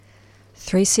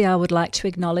3CR would like to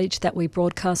acknowledge that we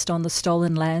broadcast on the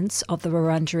stolen lands of the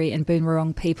Wurundjeri and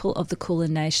Boonwurrung people of the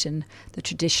Kulin Nation, the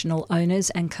traditional owners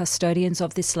and custodians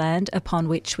of this land upon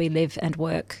which we live and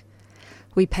work.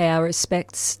 We pay our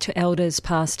respects to elders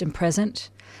past and present,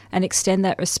 and extend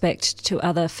that respect to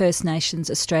other First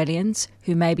Nations Australians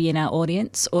who may be in our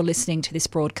audience or listening to this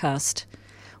broadcast.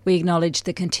 We acknowledge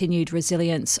the continued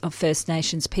resilience of First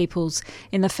Nations peoples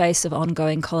in the face of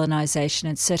ongoing colonisation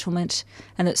and settlement,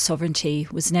 and that sovereignty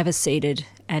was never ceded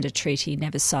and a treaty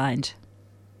never signed.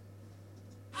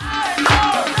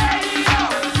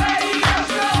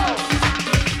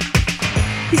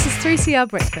 This is 3CR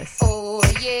Breakfast. Oh,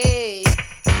 yeah.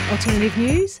 Alternative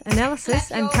news, analysis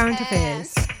and current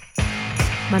affairs.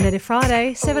 Monday to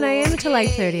Friday, 7am till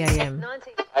 8:30am.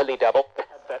 Only double.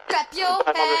 Clap your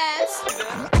hands.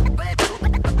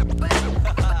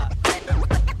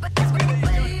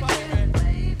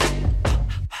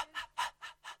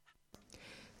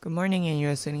 Good morning, and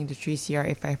you're listening to 3CR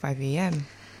 855 AM.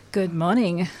 Good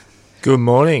morning. Good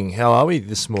morning. How are we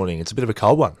this morning? It's a bit of a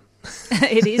cold one.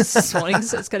 It is this morning,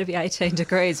 so it's going to be 18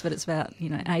 degrees, but it's about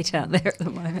 8 out there at the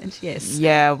moment. Yes.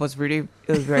 Yeah, it was very,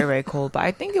 very cold, but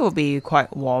I think it will be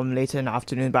quite warm later in the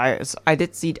afternoon. But I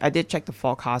did check the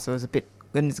forecast. So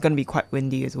it's going to be quite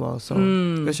windy as well. So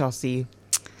we shall see.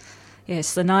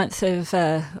 Yes, the 9th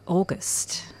of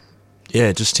August.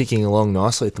 Yeah, just ticking along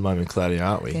nicely at the moment, Claudia,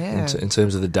 aren't we? Yeah. In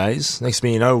terms of the days. Next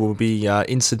thing you know, we'll be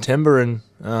in September, and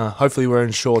hopefully we're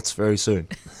in shorts very soon.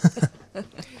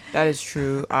 That is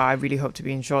true. I really hope to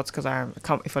be in shorts because I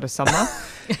can't wait for the summer.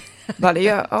 But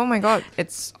yeah, oh my God,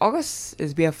 it's August.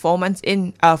 We have 4 months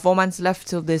 4 months left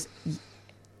till this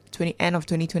end of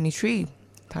 2023.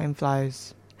 Time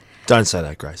flies. Don't say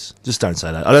that, Grace. Just don't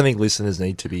say that. I don't think listeners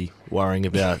need to be worrying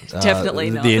about Definitely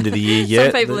the not. end of the year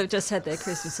yet. Some people have just had their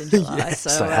Christmas in July, Yes,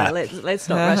 so they have. let's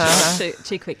not rush on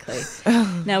too quickly.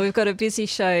 Now, we've got a busy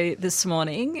show this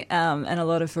morning and a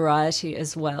lot of variety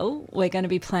as well. We're going to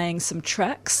be playing some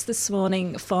tracks this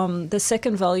morning from the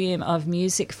second volume of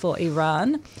Music for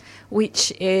Iran,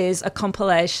 which is a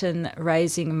compilation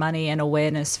raising money and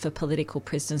awareness for political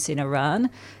prisoners in Iran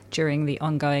during the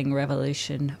ongoing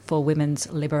revolution for women's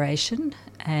liberation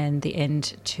and the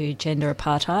end to gender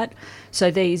apartheid. So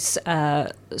these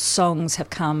songs have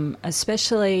come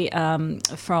especially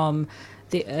from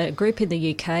a group in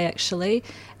the UK, actually,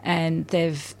 and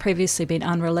they've previously been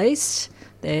unreleased.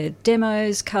 They're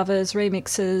demos, covers,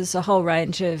 remixes, a whole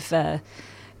range of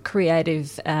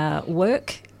creative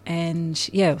work. And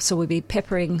yeah, so we'll be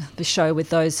peppering the show with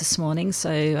those this morning.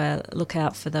 So look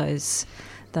out for those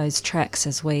tracks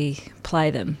as we play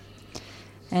them.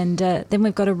 And then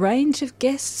we've got a range of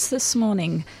guests this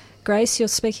morning. Grace, you're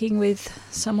speaking with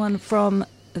someone from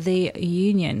the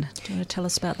union. Do you want to tell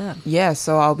us about that? Yeah,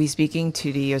 so I'll be speaking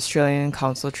to the Australian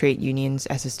Council Trade Union's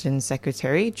Assistant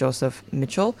Secretary, Joseph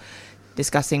Mitchell,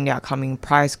 discussing the upcoming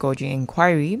price gouging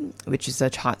inquiry, which is a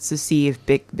chance to see if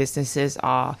big businesses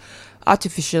are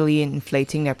artificially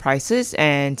inflating their prices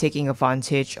and taking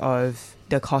advantage of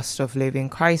the cost of living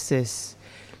crisis.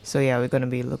 So yeah, we're going to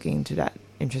be looking into that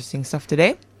interesting stuff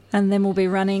today. And then we'll be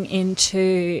running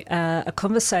into a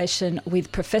conversation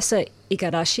with Professor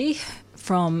Igarashi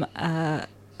from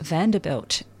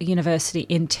Vanderbilt University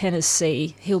in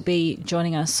Tennessee. He'll be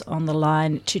joining us on the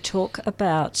line to talk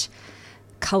about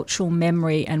cultural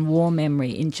memory and war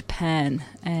memory in Japan.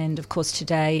 And of course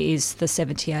today is the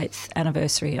 78th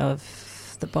anniversary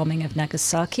of the bombing of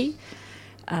Nagasaki,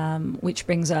 which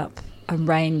brings up a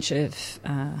range of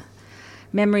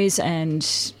memories and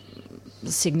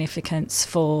significance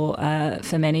for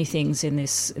many things in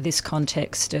this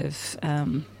context of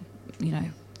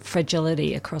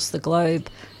fragility across the globe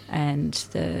and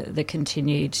the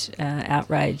continued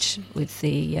outrage with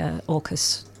the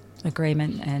AUKUS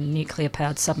agreement and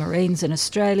nuclear-powered submarines in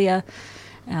Australia.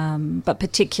 But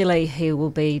particularly he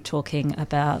will be talking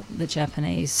about the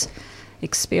Japanese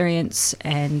experience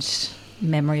and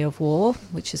memory of war,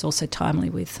 which is also timely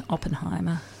with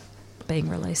Oppenheimer being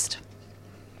released.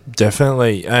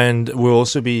 Definitely. And we'll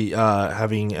also be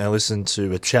having a listen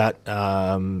to a chat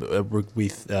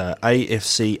with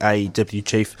AFCA Deputy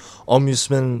Chief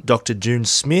Ombudsman Dr. June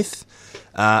Smith.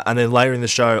 And then later in the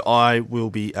show, I will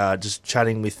be just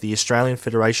chatting with the Australian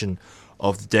Federation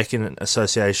of the Deccan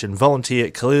Association volunteer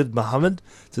Khalid Mohammed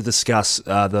to discuss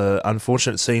the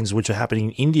unfortunate scenes which are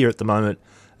happening in India at the moment,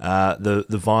 the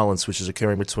violence which is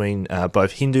occurring between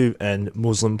both Hindu and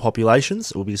Muslim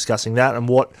populations. We'll be discussing that and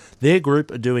what their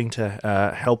group are doing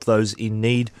to help those in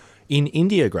need in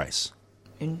India, Grace.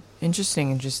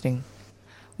 Interesting.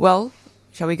 Well,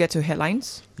 shall we get to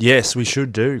headlines? Yes, we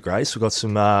should do, Grace. We've got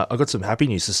some. I've got some happy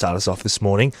news to start us off this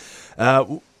morning.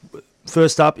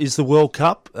 First up is the World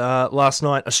Cup. Last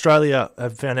night, Australia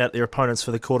have found out their opponents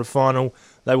for the quarterfinal.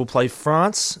 They will play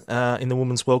France in the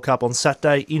Women's World Cup on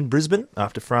Saturday in Brisbane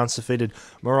after France defeated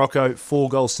Morocco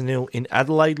 4-0 in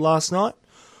Adelaide last night,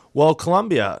 while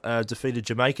Colombia defeated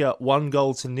Jamaica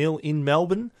 1-0 in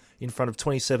Melbourne in front of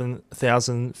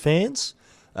 27,000 fans.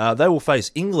 They will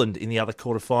face England in the other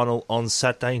quarterfinal on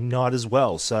Saturday night as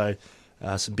well. So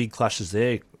some big clashes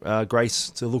there, Grace,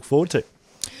 to look forward to.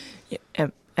 Yeah,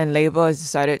 and Labour has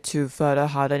decided to further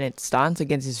harden its stance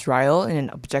against Israel in an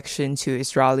objection to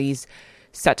Israelis'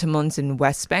 settlements in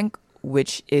West Bank,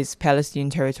 which is Palestinian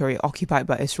territory occupied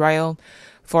by Israel.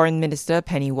 Foreign Minister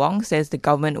Penny Wong says the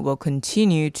government will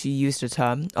continue to use the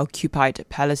term occupied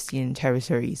Palestinian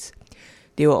territories.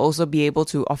 They will also be able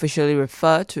to officially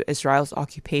refer to Israel's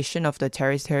occupation of the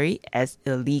territory as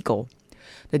illegal.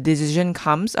 The decision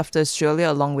comes after Australia,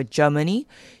 along with Germany,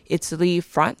 Italy,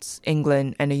 France,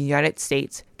 England, and the United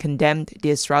States, condemned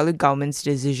the Israeli government's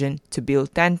decision to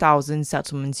build 10,000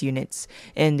 settlement units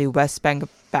in the West Bank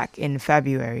back in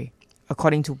February.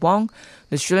 According to Wong,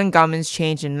 the Australian government's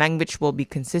change in language will be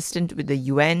consistent with the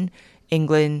UN,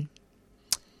 England,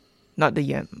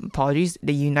 the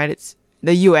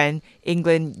UN,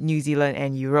 England, New Zealand,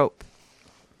 and Europe.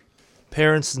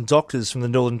 Parents and doctors from the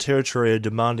Northern Territory are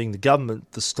demanding the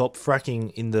government to stop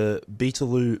fracking in the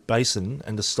Beetaloo Basin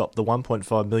and to stop the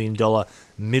 $1.5 million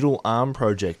Middle Arm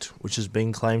project, which has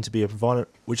been claimed to be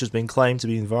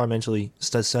environmentally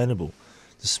sustainable,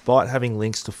 despite having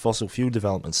links to fossil fuel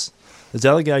developments. The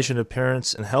delegation of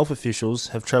parents and health officials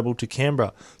have travelled to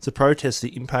Canberra to protest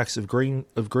the impacts of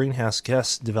greenhouse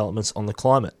gas developments on the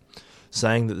climate,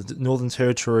 saying that the Northern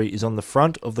Territory is on the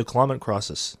front of the climate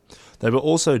crisis. They were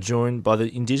also joined by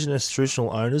the Indigenous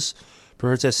traditional owners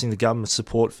protesting the government's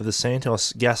support for the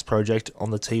Santos gas project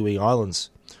on the Tiwi Islands.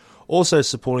 Also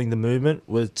supporting the movement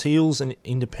were Teals and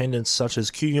independents such as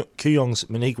Kooyong's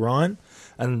Monique Ryan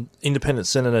and Independent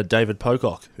Senator David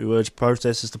Pocock, who urged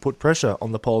protesters to put pressure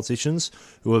on the politicians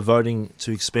who are voting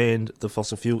to expand the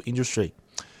fossil fuel industry.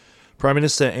 Prime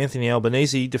Minister Anthony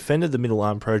Albanese defended the Middle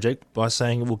Arm project by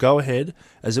saying it will go ahead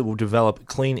as it will develop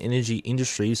clean energy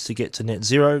industries to get to net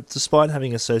zero despite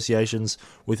having associations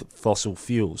with fossil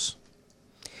fuels.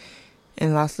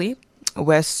 And lastly,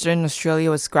 Western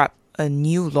Australia will scrap a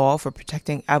new law for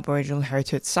protecting Aboriginal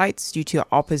heritage sites due to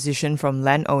opposition from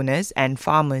landowners and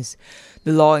farmers.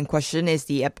 The law in question is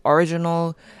the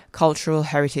Aboriginal Cultural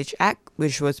Heritage Act,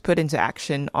 which was put into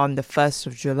action on the 1st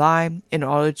of July in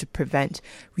order to prevent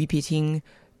repeating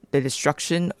the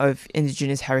destruction of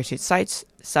Indigenous heritage sites,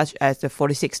 such as the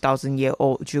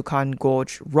 46,000-year-old Juukan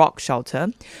Gorge rock shelter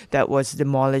that was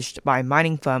demolished by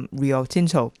mining firm Rio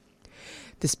Tinto.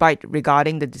 Despite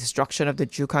regarding the destruction of the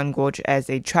Juukan Gorge as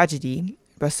a tragedy,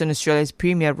 Western Australia's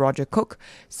Premier Roger Cook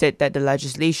said that the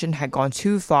legislation had gone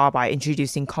too far by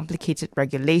introducing complicated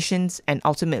regulations and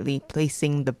ultimately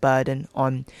placing the burden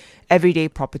on everyday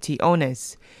property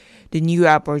owners. The new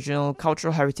Aboriginal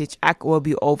Cultural Heritage Act will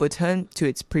be overturned to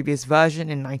its previous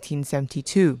version in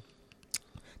 1972.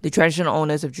 The traditional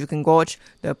owners of Juukan Gorge,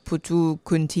 the Putu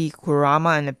Kunti Kurama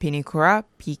and the Pinikura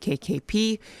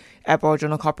PKKP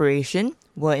Aboriginal Corporation,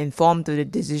 were informed of the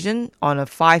decision on a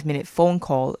 5-minute phone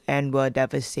call and were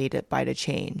devastated by the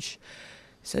change.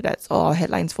 So that's all our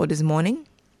headlines for this morning.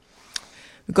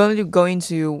 We're going to go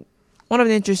into one of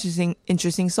the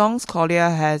interesting songs Claudia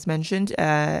has mentioned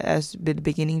as the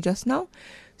beginning just now.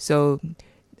 So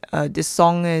this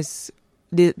song is,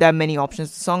 there are many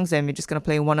options to songs and we're just going to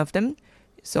play one of them.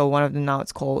 So one of them now,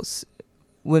 it's called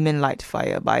Women Light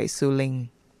Fire by Soo Ling.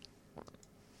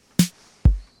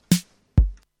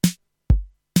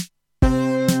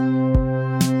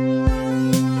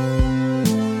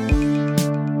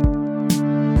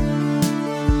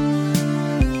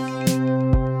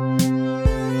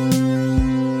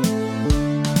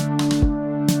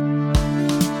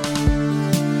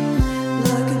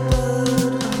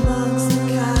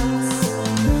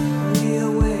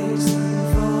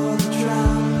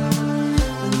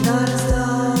 Not as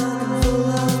dark and full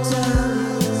of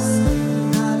terror.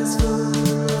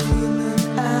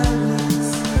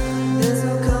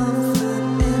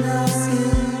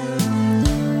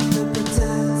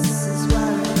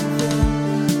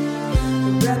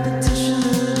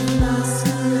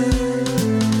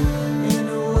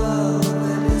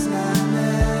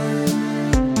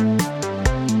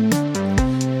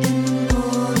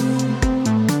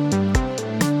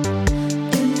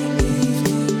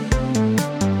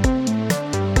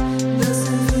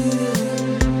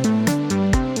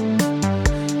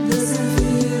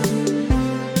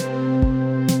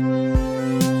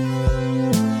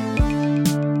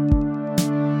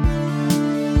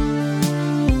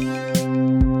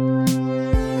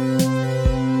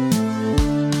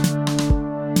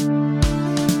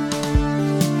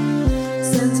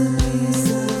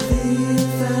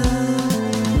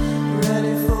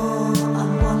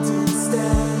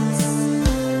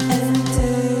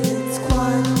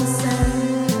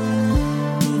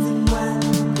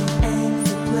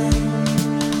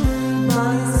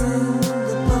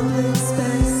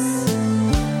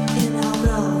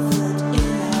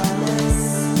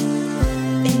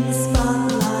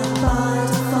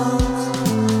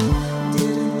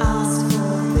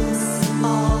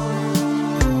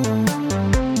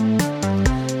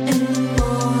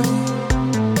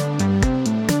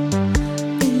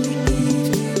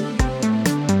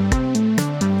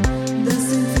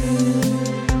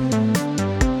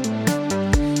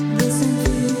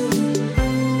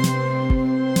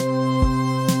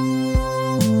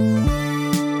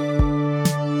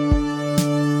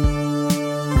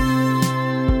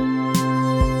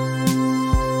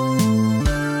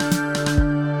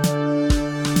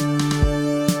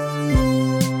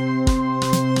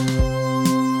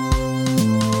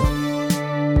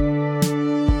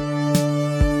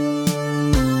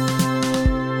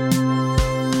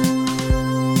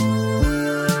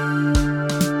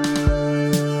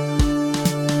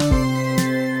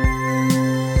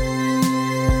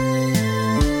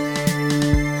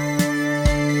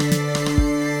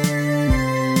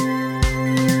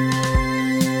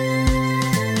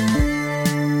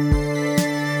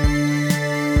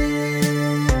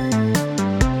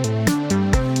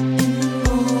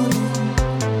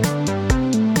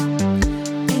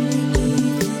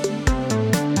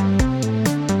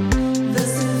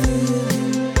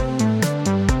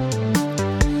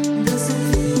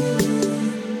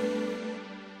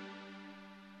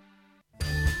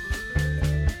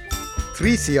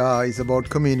 3CR is about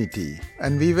community,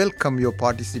 and we welcome your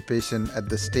participation at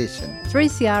the station.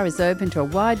 3CR is open to a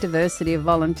wide diversity of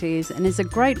volunteers and is a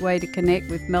great way to connect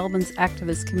with Melbourne's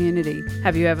activist community.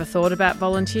 Have you ever thought about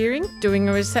volunteering, doing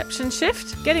a reception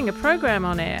shift, getting a program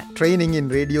on air? Training in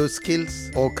radio skills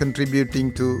or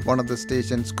contributing to one of the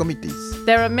station's committees.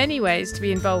 There are many ways to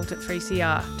be involved at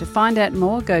 3CR. To find out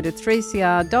more, go to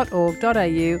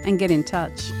 3cr.org.au and get in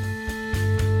touch.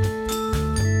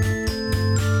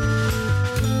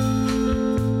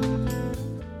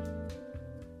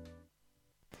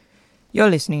 You're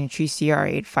listening to 3CR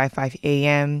 855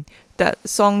 AM. That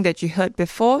song that you heard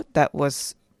before, that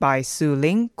was by Soo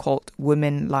Ling, called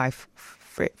Women Life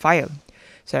Fire.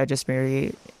 So just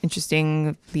very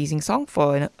interesting, pleasing song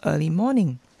for an early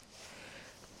morning.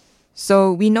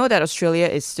 So we know that Australia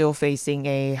is still facing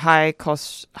a high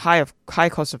cost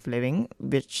of living,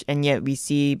 and yet we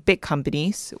see big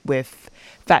companies with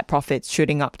fat profits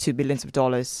shooting up to billions of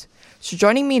dollars. So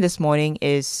joining me this morning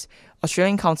is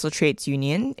Australian Council Trades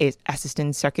Union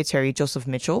Assistant Secretary Joseph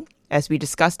Mitchell, as we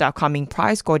discuss the upcoming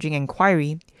price gouging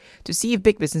inquiry to see if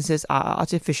big businesses are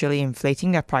artificially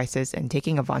inflating their prices and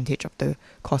taking advantage of the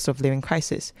cost of living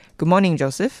crisis. Good morning,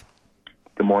 Joseph.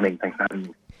 Good morning. Thanks for having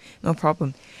me. No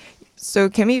problem. So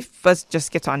can we first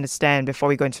just get to understand, before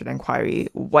we go into the inquiry,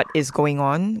 what is going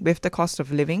on with the cost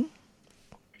of living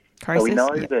crisis? So we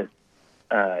know that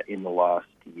in the last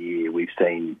year we've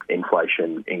seen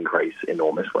inflation increase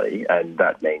enormously, and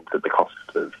that means that the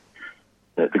costs of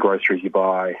the groceries you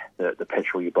buy, the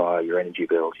petrol you buy, your energy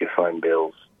bills, your phone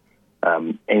bills,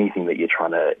 anything that you're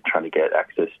trying to get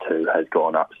access to has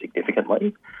gone up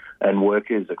significantly. And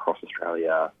workers across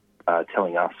Australia are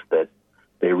telling us that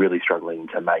they're really struggling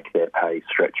to make their pay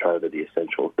stretch over the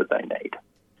essentials that they need.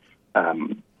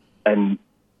 And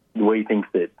we think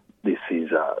that this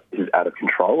is out of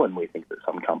control, and we think that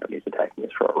some companies are taking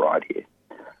us for a ride here.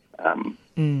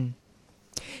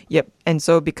 Yep. And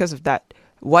so because of that,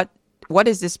 what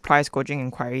is this price gouging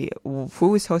inquiry?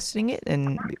 Who is hosting it?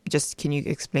 And just can you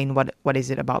explain what is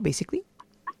it about, basically?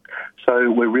 So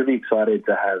we're really excited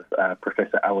to have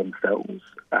Professor Alan Fells.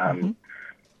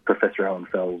 Professor Alan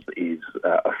Fells is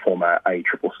a former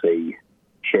ACCC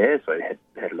chair, so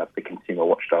headed up the Consumer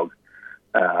Watchdog,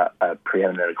 a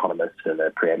preeminent economist and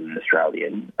a preeminent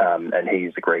Australian, and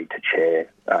he's agreed to chair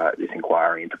this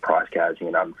inquiry into price gouging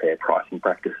and unfair pricing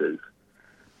practices,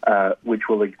 which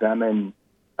will examine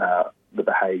the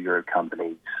behaviour of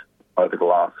companies over the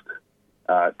last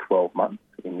 12 months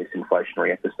in this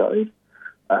inflationary episode,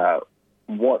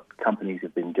 what companies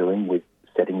have been doing with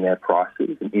setting their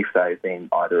prices, and if they've been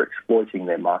either exploiting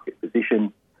their market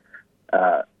position,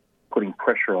 putting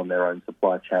pressure on their own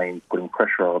supply chains, putting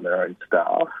pressure on their own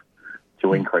staff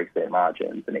to increase their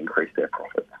margins and increase their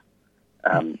profits.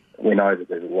 We know that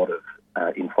there's a lot of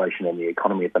inflation in the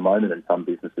economy at the moment, and some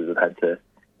businesses have had to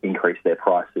increase their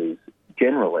prices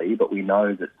generally, but we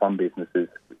know that some businesses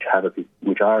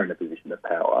which are in a position of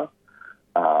power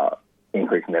are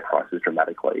increasing their prices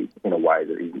dramatically in a way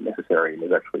that isn't necessary and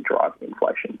is actually driving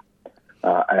inflation.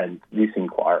 And this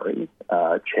inquiry,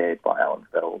 chaired by Alan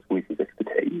Fells with his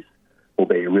expertise, will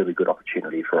be a really good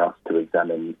opportunity for us to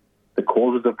examine the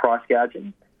causes of price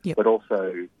gouging, but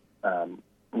also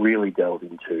really delve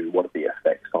into what are the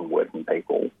effects on working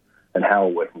people and how are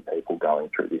working people going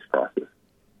through this crisis.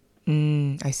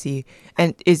 I see.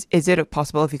 And is it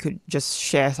possible if you could just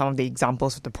share some of the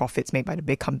examples of the profits made by the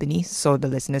big companies so the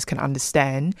listeners can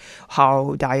understand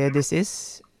how dire this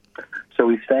is? So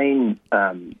we've seen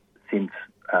since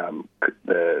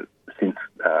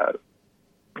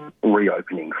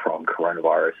reopening from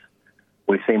coronavirus,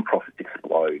 we've seen profits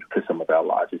explode for some of our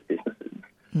largest businesses.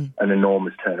 An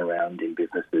enormous turnaround in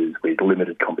businesses with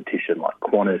limited competition like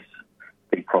Qantas,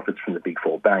 big profits from the big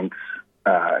four banks,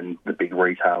 and the big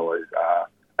retailers are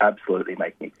absolutely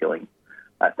making a killing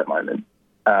at the moment.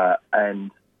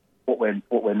 And what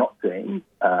we're not seeing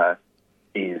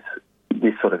is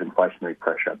this sort of inflationary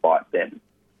pressure bite them.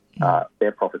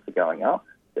 Their profits are going up,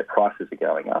 their prices are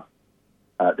going up,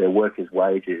 their workers'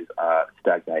 wages are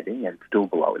stagnating and still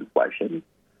below inflation,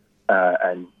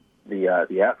 and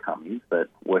the outcome is that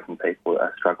working people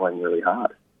are struggling really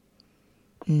hard.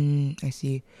 I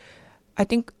see. I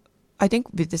think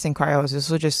with this inquiry, I was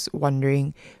also just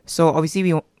wondering. So obviously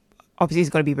it's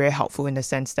going to be very helpful in the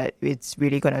sense that it's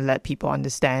really going to let people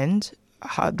understand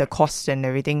how the costs and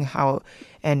everything, how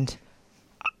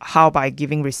by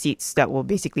giving receipts that will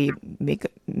basically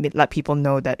let people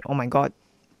know that, oh my God,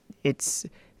 it's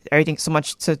everything so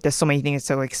much. So there's so many things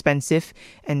so expensive,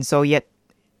 and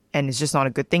it's just not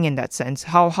a good thing in that sense.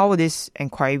 How will this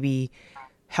inquiry be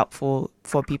helpful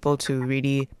for people to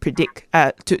really predict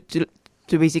to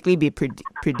basically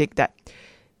predict that,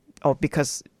 or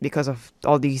because of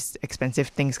all these expensive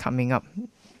things coming up,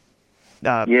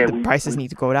 the prices need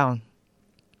to go down.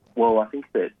 Well, I think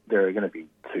that there are going to be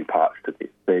two parts to this.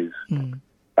 There's,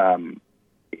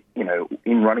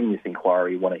 in running this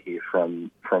inquiry, we want to hear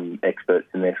from experts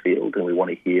in their field, and we want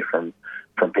to hear from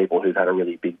people who've had a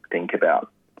really big think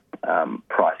about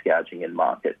price gouging and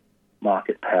market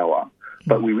power.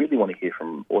 But we really want to hear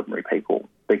from ordinary people,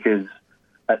 because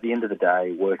at the end of the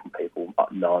day, working people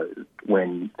know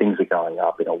when things are going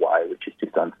up in a way which is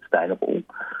just unsustainable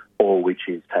or which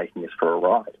is taking us for a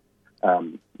ride.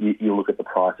 You look at the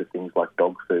price of things like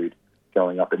dog food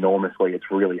going up enormously. It's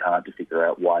really hard to figure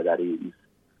out why that is.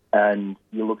 And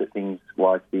you look at things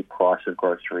like the price of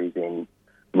groceries in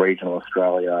regional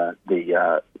Australia,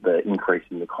 the increase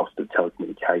in the cost of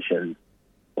telecommunications.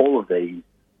 All of these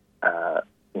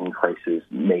increases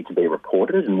need to be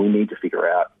reported, and we need to figure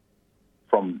out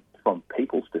from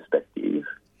people's perspective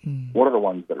what are the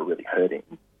ones that are really hurting,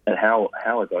 and how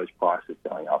are those prices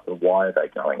going up, and why are they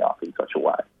going up in such a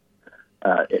way.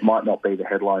 It might not be the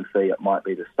headline fee; it might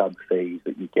be the sub fees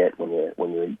that you get when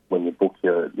you book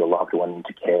your loved one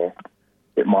into care.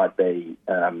 It might be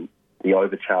the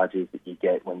overcharges that you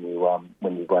get when you let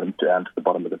them down to the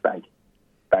bottom of the bank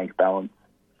balance.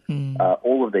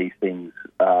 All of these things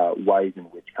are ways in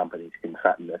which companies can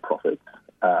fatten their profits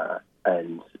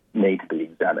and need to be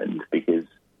examined, because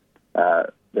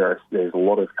there's a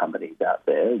lot of companies out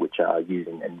there which are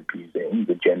using and abusing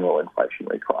the general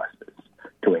inflationary crisis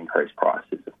to increase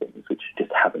prices of things which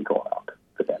just haven't gone up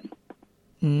for them.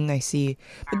 I see.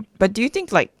 But do you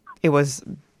think it was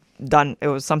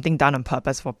something done on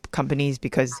purpose for companies?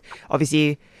 Because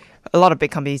obviously a lot of big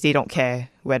companies, they don't care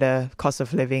whether cost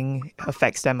of living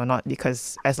affects them or not,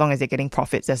 because as long as they're getting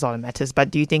profits, that's all that matters. But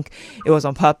do you think it was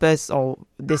on purpose, or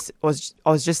this was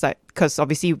just because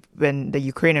obviously when the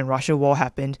Ukraine and Russia war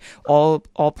happened, all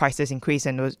prices increased,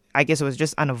 and I guess it was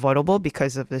just unavoidable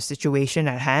because of the situation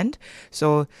at hand.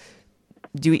 So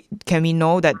can we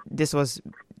know that this was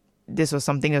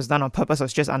something that was done on purpose, or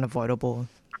it's just unavoidable?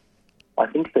 I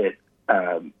think that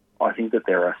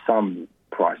there are some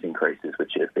price increases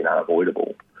which have been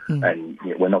unavoidable, and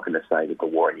we're not going to say that the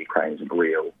war in Ukraine isn't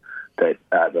real, that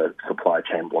the supply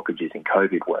chain blockages in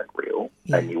COVID weren't real,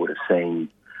 and you would have seen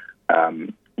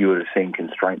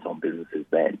constraints on businesses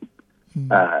then,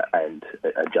 and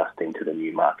adjusting to the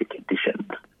new market conditions.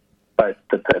 But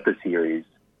the purpose here is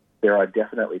there are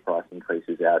definitely price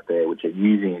increases out there which are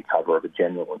using a cover of a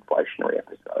general inflationary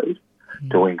episode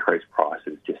to increase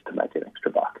prices just to make an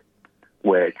extra buck,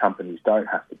 where companies don't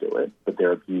have to do it, but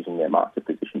they're abusing their market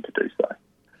position to do so.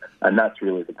 And that's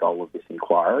really the goal of this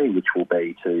inquiry, which will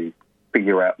be to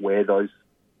figure out where those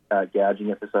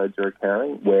gouging episodes are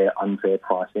occurring, where unfair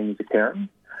pricing is occurring,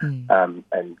 and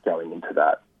going into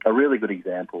that. A really good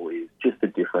example is just the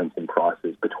difference in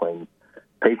prices between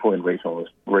people in regional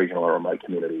or remote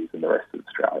communities and the rest of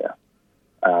Australia.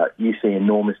 You see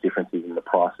enormous differences in the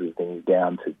prices of things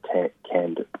down to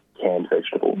canned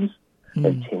vegetables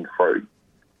and tinned fruit,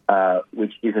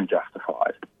 which isn't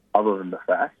justified, other than the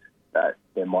fact that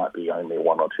there might be only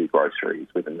one or two groceries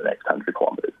within the next 100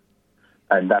 kilometres.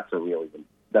 And that's a really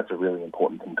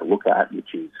important thing to look at,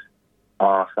 which is,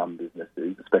 are some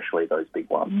businesses, especially those big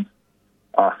ones,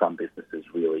 are some businesses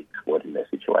really exploiting their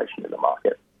situation in the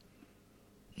market?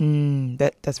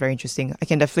 That's very interesting. I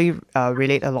can definitely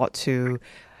relate a lot to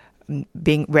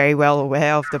being very well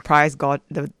aware of the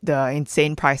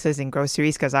insane prices in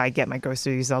groceries, because I get my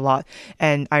groceries a lot.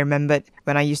 And I remembered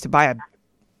when I used to buy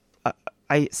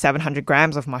 700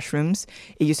 grams of mushrooms,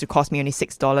 it used to cost me only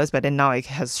 $6, but then now it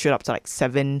has shot up to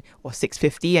 $7 or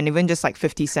 $6.50, and even just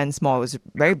 50 cents more. It was a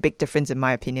very big difference in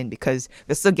my opinion, because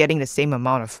we're still getting the same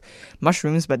amount of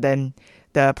mushrooms, but then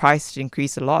the price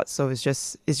increased a lot. So it's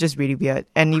just really weird.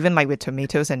 And even with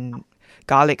tomatoes and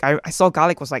garlic, I saw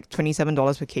garlic was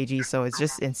 $27 per kg, so it's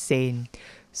just insane.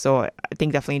 So I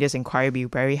think definitely this inquiry will be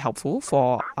very helpful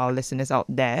for our listeners out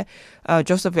there.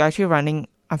 Joseph, we're actually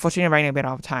unfortunately running a bit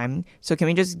out of time. So can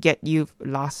we just get you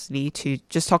lastly to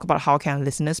just talk about how can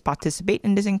listeners participate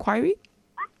in this inquiry?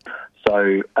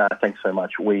 So thanks so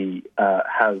much. We'll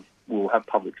have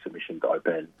public submissions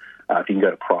open. If you can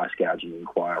go to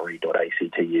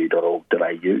pricegouginginquiry.actu.org.au,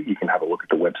 you can have a look at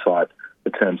the website,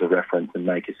 the terms of reference, and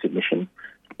make a submission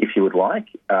if you would like.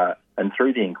 And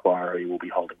through the inquiry, we'll be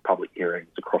holding public hearings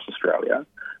across Australia,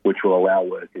 which will allow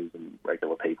workers and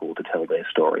regular people to tell their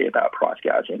story about price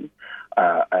gouging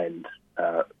and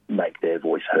make their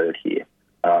voice heard here.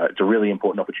 It's a really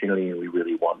important opportunity, and we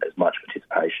really want as much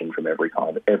participation from every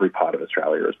part of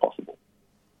Australia as possible.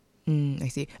 I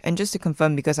see. And just to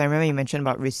confirm, because I remember you mentioned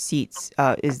about receipts,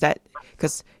 is that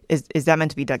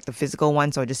meant to be like the physical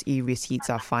ones, or just e-receipts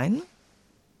are fine?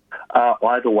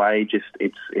 Either way, just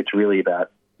it's really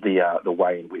about the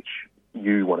way in which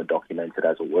you want to document it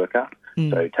as a worker.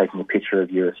 So taking a picture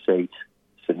of your receipt,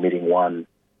 submitting one,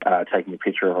 taking a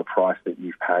picture of a price that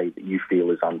you've paid that you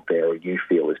feel is unfair or you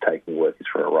feel is taking workers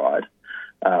for a ride.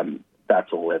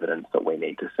 That's all evidence that we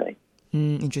need to see.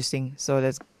 Interesting. So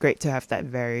that's great to have that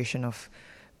variation of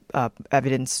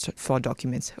evidence for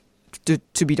documents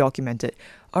to be documented.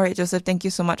 All right, Joseph, thank you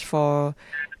so much for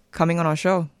coming on our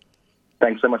show.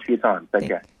 Thanks so much for your time. Take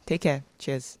care. Take care.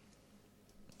 Cheers.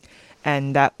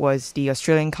 And that was the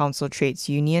Australian Council Trades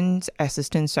Union's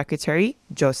Assistant Secretary,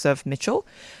 Joseph Mitchell,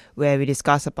 where we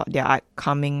discussed about their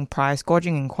upcoming price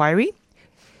gouging inquiry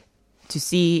to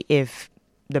see if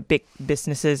the big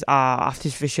businesses are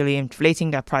artificially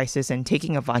inflating their prices and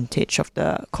taking advantage of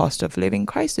the cost of living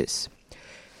crisis.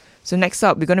 So next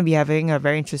up, we're going to be having a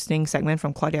very interesting segment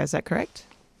from Claudia. Is that correct?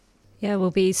 Yeah,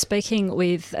 we'll be speaking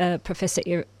with Professor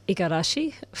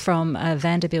Igarashi from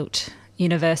Vanderbuilt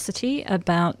University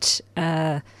about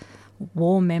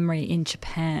war memory in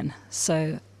Japan.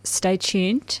 So stay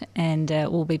tuned, and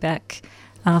we'll be back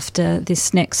after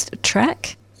this next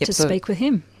track to speak with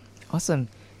him. Awesome.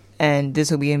 And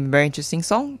this will be a very interesting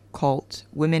song called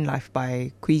Women Life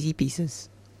by Queasy Pieces.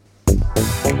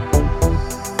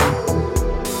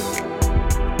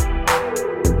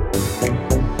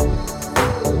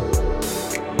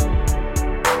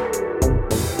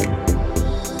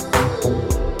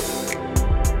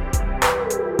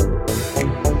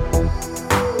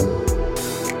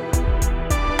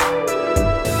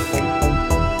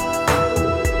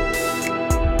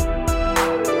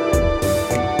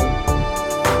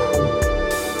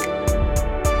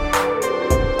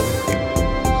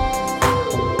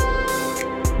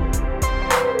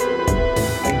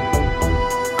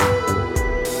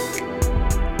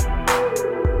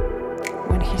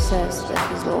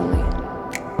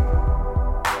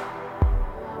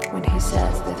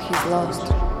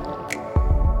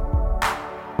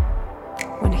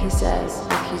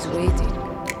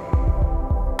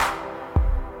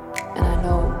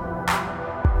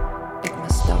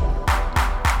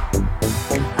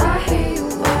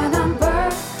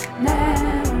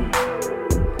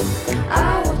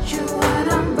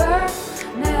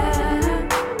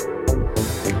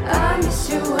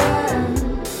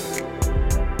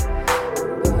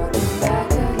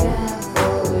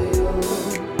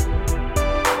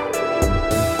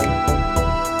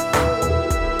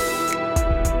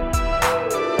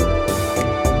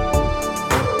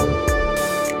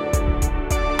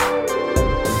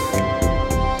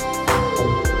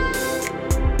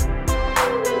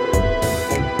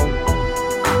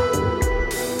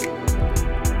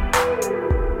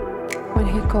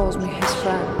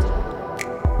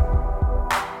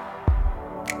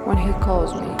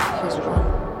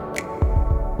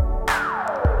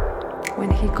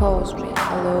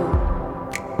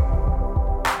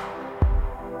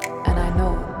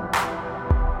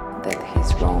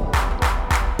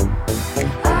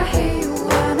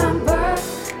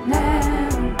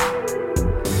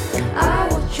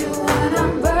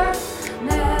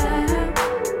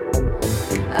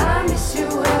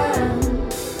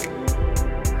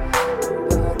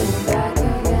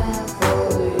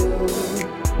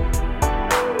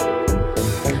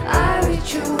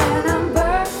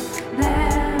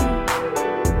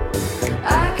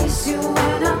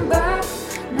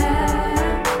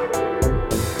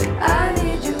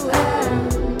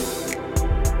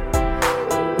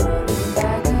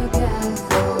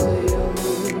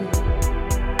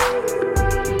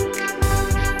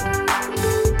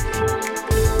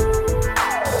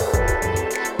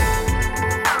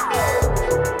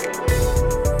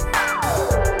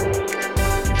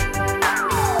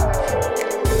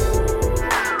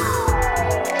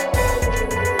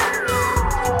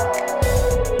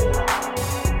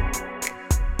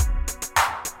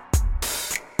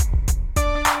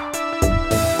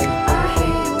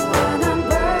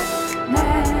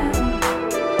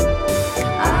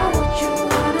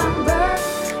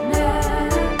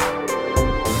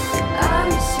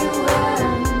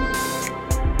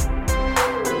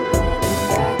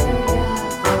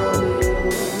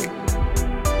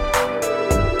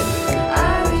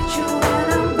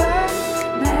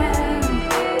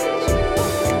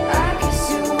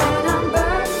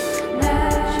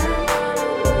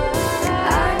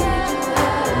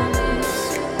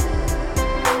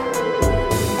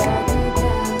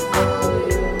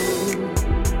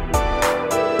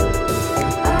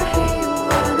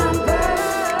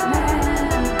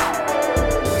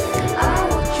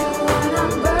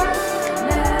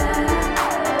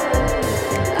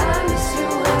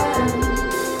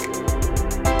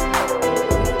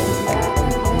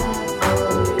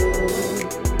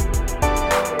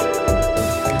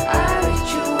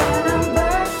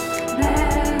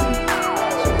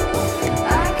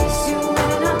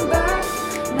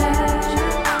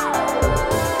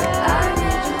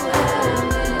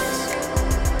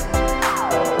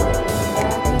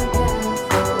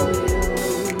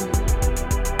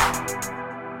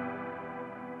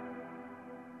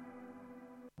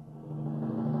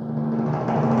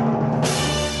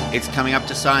 coming up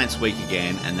to Science Week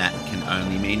again, and that can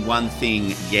only mean one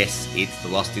thing. Yes, it's the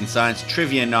Lost in Science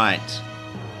Trivia Night.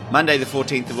 Monday the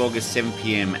 14th of August, 7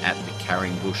 p.m. at the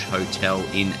Carringbush Hotel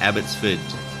in Abbotsford.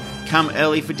 Come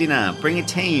early for dinner, bring a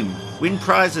team, win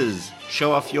prizes,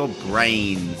 show off your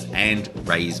brains, and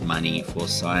raise money for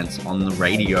science on the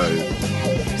radio.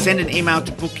 Send an email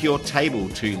to book your table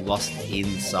to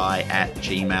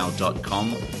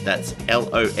lostinsci@gmail.com. That's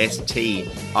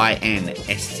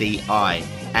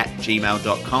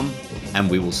LOSTINSCI@gmail.com, and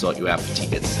we will sort you out for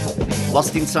tickets.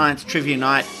 Lost in Science Trivia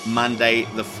Night, Monday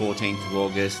the 14th of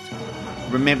August.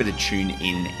 Remember to tune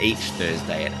in each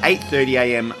Thursday at 8:30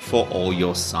 a.m. for all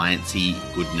your sciencey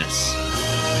goodness.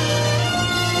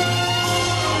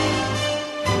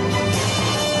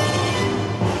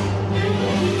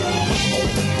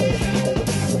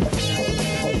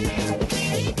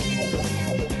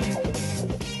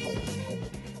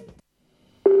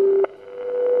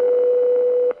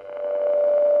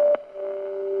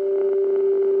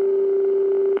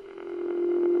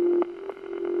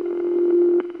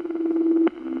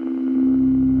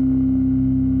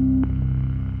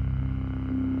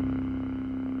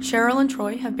 Cheryl and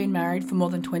Troy have been married for more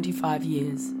than 25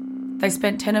 years. They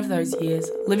spent 10 of those years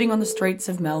living on the streets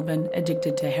of Melbourne,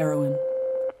 addicted to heroin.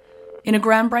 In a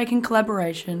groundbreaking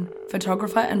collaboration,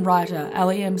 photographer and writer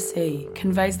Ali MC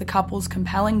conveys the couple's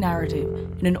compelling narrative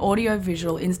in an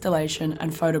audio-visual installation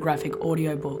and photographic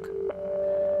audiobook.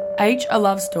 H, A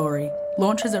Love Story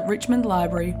launches at Richmond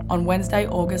Library on Wednesday,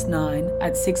 August 9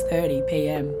 at 6:30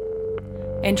 p.m.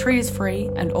 Entry is free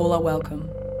and all are welcome.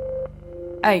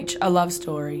 H, A Love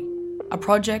Story, a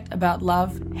project about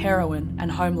love, heroin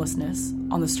and homelessness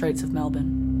on the streets of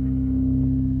Melbourne.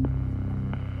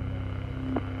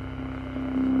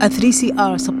 A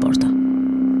 3CR supporter.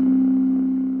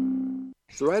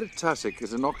 Serrated tussock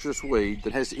is a noxious weed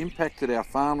that has impacted our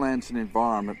farmlands and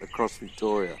environment across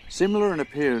Victoria. Similar in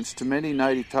appearance to many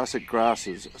native tussock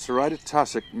grasses, serrated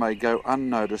tussock may go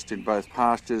unnoticed in both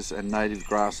pastures and native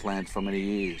grasslands for many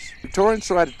years. Victorian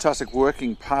Serrated Tussock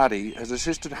Working Party has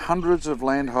assisted hundreds of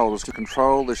landholders to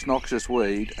control this noxious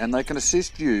weed, and they can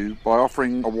assist you by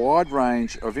offering a wide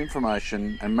range of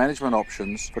information and management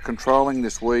options for controlling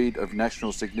this weed of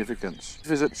national significance.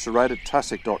 Visit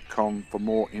serratedtussock.com for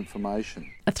more information.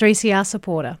 A 3CR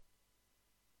supporter.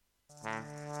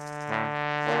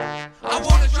 I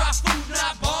wanna drop food,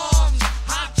 not bombs.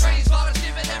 Hot trains,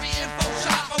 volunteer at every info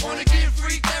shop. I wanna give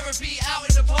free therapy out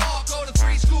in the park. Go to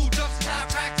 3 school jumps and have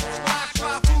practice rock.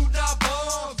 Try food, not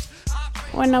bombs.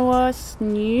 When I was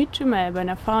new to Melbourne,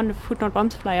 I found a Food Not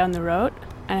Bombs flyer on the road,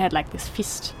 and I had like this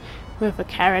fist with a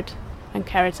carrot, and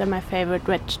carrots are my favorite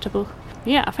vegetable.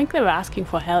 Yeah, I think they were asking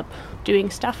for help doing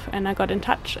stuff, and I got in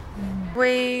touch.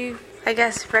 We, I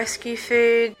guess, rescue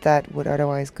food that would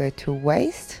otherwise go to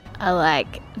waste. I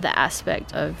like the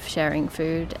aspect of sharing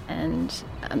food and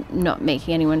not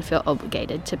making anyone feel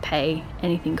obligated to pay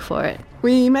anything for it.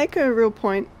 We make a real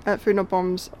point at Food Not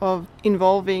Bombs of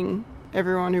involving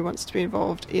everyone who wants to be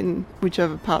involved in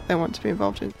whichever part they want to be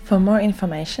involved in. For more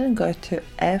information, go to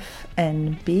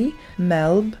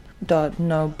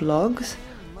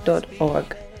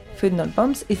fnbmelb.noblogs.org. Food Not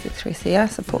Bombs is a 3CR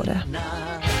supporter.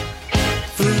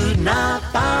 Food Not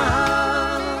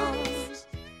Bombs.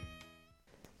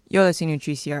 You're listening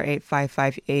to GCR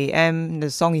 855 AM. The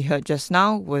song you heard just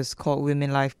now was called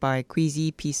Women Life by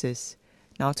Queasy, Pieces.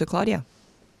 Now to Claudia.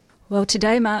 Well,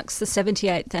 today marks the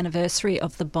 78th anniversary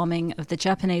of the bombing of the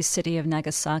Japanese city of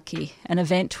Nagasaki, an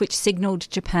event which signalled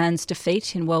Japan's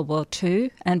defeat in World War II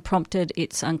and prompted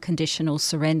its unconditional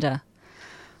surrender.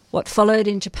 What followed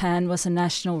in Japan was a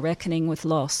national reckoning with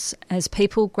loss, as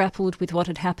people grappled with what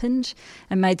had happened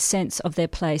and made sense of their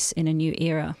place in a new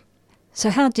era. So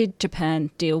how did Japan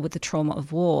deal with the trauma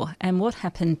of war, and what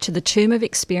happened to the tomb of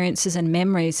experiences and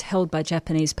memories held by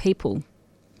Japanese people?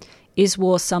 Is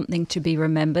war something to be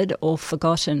remembered or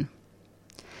forgotten?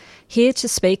 Here to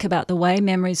speak about the way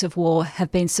memories of war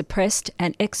have been suppressed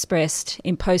and expressed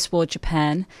in post-war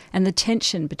Japan and the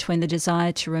tension between the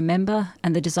desire to remember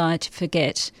and the desire to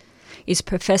forget is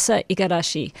Professor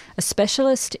Igarashi, a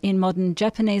specialist in modern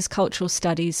Japanese cultural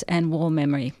studies and war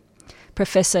memory.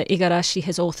 Professor Igarashi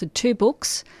has authored 2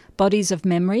 books, Bodies of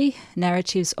Memory,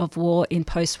 Narratives of War in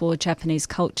Post-War Japanese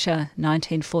Culture,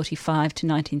 1945 to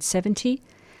 1970,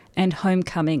 and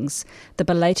Homecomings, the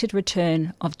belated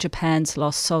return of Japan's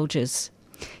lost soldiers.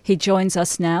 He joins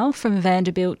us now from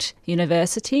Vanderbuilt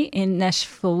University in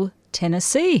Nashville,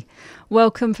 Tennessee.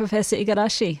 Welcome, Professor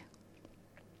Igarashi.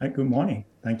 Good morning.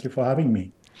 Thank you for having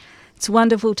me. It's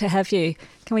wonderful to have you.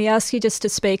 Can we ask you just to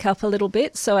speak up a little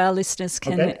bit so our listeners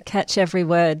can catch every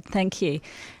word? Thank you.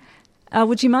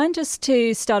 Would you mind just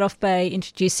to start off by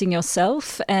introducing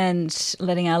yourself and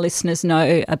letting our listeners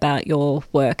know about your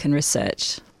work and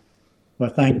research? Well,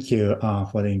 thank you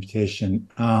for the invitation.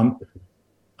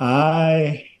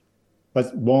 I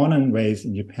was born and raised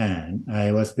in Japan.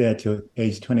 I was there till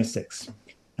age 26.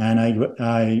 And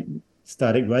I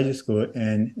started graduate school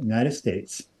in the United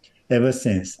States. Ever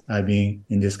since I've been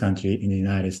in this country, in the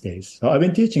United States. So I've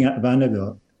been teaching at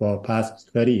Vanderbilt for the past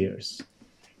 30 years.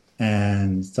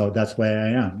 And so that's where I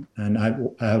am. And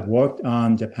I've worked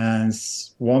on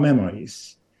Japan's war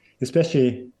memories,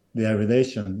 especially their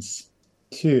relations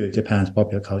to Japan's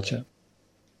popular culture.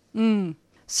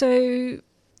 So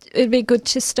it'd be good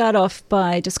to start off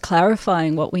by just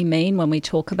clarifying what we mean when we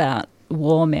talk about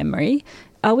war memory.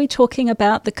 Are we talking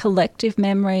about the collective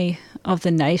memory of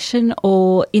the nation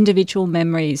or individual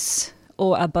memories,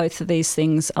 or are both of these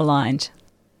things aligned?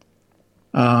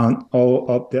 All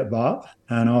of the above,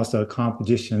 and also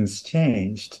compositions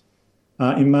changed.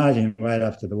 Imagine right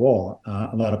after the war,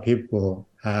 a lot of people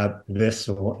have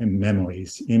visceral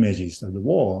memories, images of the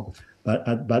war,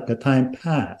 but the time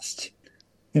passed.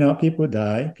 People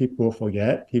die, people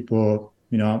forget, people,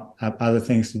 have other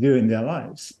things to do in their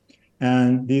lives.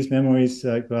 And these memories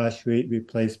are gradually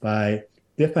replaced by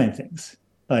different things,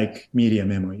 like media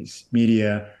memories.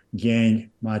 Media gained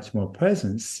much more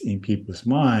presence in people's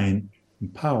mind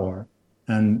and power.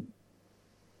 And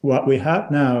what we have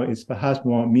now is perhaps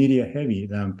more media heavy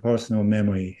than personal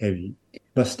memory heavy.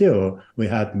 But still, we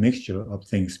have a mixture of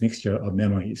things, mixture of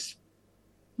memories.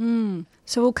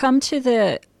 So we'll come to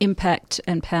the impact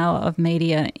and power of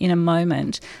media in a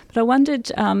moment. But I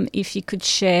wondered if you could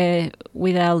share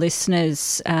with our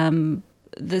listeners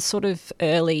the sort of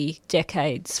early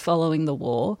decades following the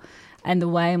war and the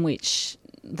way in which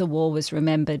the war was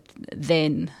remembered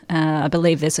then. I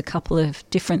believe there's a couple of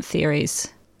different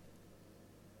theories.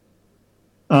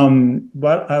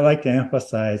 What I like to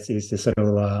emphasize is the sort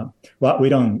of what we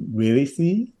don't really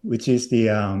see, which is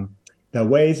the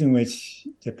ways in which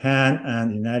Japan and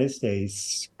the United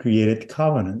States created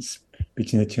covenants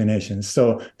between the two nations.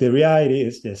 So the reality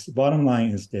is this, bottom line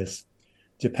is this: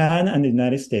 Japan and the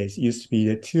United States used to be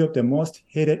the two of the most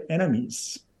hated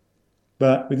enemies,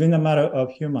 but within a matter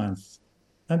of few months,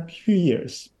 a few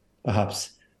years,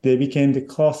 perhaps, they became the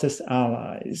closest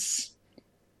allies,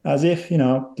 as if,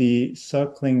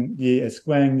 squaring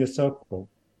the circle.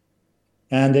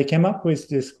 And they came up with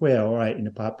this square, all right, in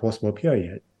the post-war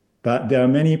period. But there are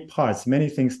many parts, many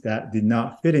things that did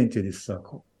not fit into this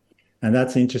circle. And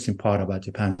that's the interesting part about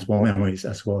Japan's war memories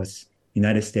as well as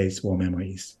United States war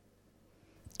memories.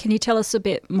 Can you tell us a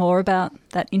bit more about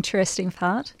that interesting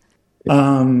part?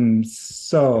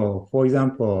 So, for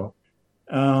example,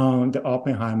 the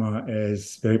Oppenheimer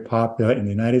is very popular in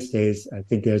the United States. I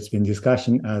think there's been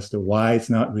discussion as to why it's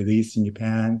not released in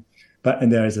Japan. But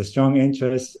there is a strong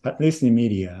interest, at least in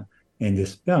media, in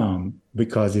this film,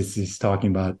 because it's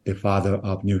talking about the father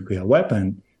of nuclear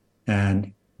weapon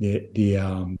and the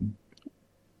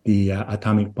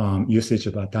atomic bomb, usage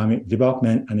of atomic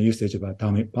development and the usage of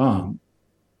atomic bomb.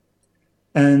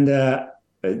 And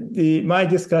my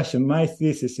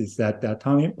thesis is that the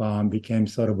atomic bomb became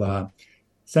sort of a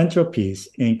central piece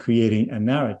in creating a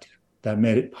narrative that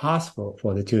made it possible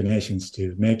for the two nations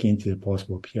to make it into the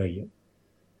post-war period.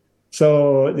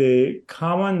 So the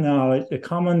common knowledge, the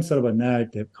common sort of a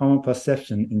narrative, common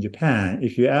perception in Japan,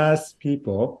 if you ask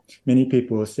people, many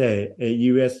people will say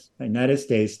United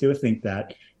States still think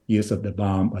that use of the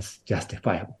bomb was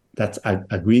justifiable. That's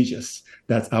egregious.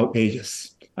 That's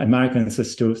outrageous. Americans are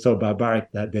still so barbaric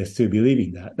that they're still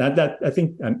believing that. That I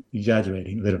think I'm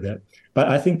exaggerating a little bit, but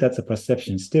I think that's a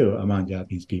perception still among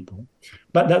Japanese people.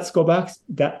 But that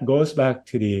goes back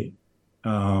to the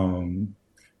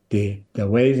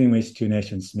ways in which two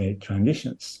nations made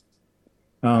transitions.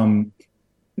 In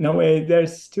a way,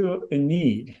 there's still a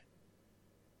need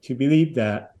to believe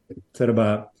that sort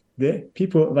of the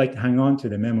people like to hang on to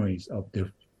the memories of the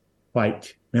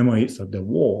fight, memories of the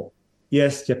war.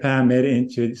 Yes, Japan made it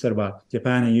into sort of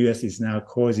Japan and US is now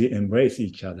cozy, embrace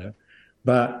each other.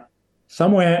 But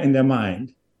somewhere in their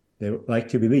mind, they would like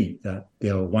to believe that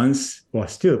they were once or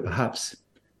still perhaps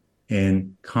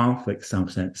in conflict some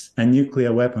sense. A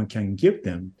nuclear weapon can give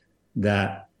them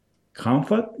that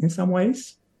comfort in some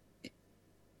ways.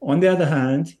 On the other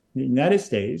hand, the United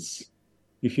States,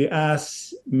 if you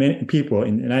ask many people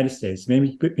in the United States,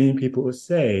 many people will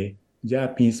say,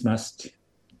 Japanese must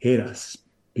hate us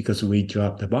because we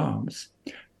dropped the bombs.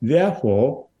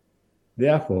 Therefore,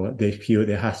 they feel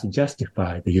they have to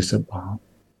justify the use of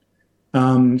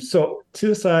bomb. So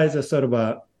two sides are sort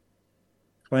of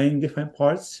playing different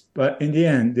parts, but in the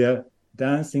end, they're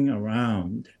dancing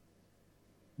around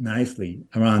nicely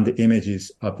around the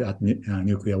images of that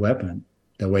nuclear weapon,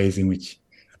 the ways in which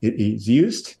it is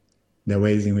used, the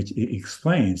ways in which it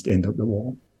explains the end of the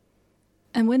war.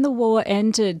 And when the war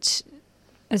ended,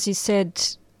 as you said,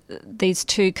 these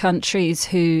two countries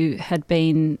who had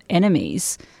been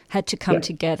enemies had to come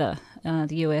together.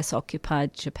 The US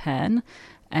occupied Japan,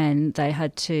 and they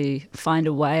had to find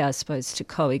a way, I suppose, to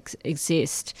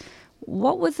coexist.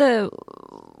 What was the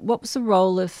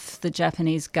role of the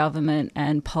Japanese government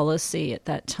and policy at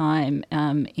that time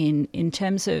in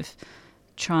terms of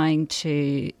trying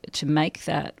to make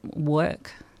that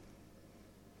work?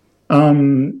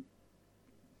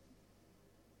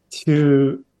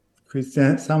 To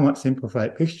present somewhat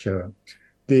simplified picture,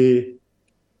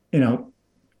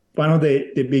 one of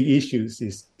the big issues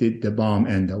is did the bomb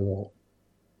end the war?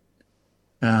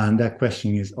 And that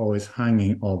question is always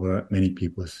hanging over many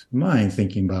people's minds,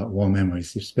 thinking about war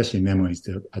memories, especially memories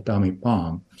of atomic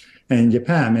bomb. And in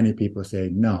Japan, many people say,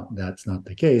 no, that's not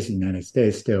the case. In the United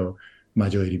States, still,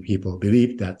 majority of people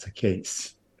believe that's the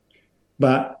case.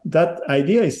 But that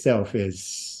idea itself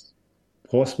is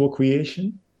post-war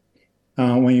creation.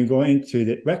 When you go into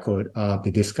the record of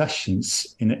the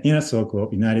discussions in the inner circle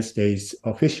of United States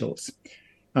officials,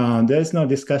 there's no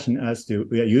discussion as to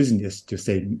we are using this to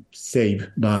save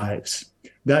lives.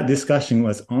 That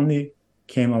discussion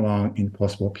came along in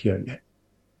post-war period,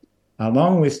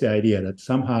 along with the idea that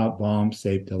somehow bomb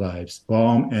saved the lives,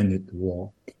 bomb ended the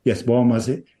war. Yes, bomb was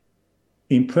an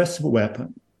impressive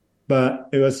weapon, but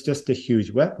it was just a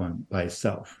huge weapon by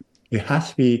itself. It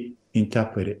has to be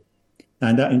interpreted.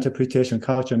 And that interpretation,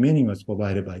 cultural meaning was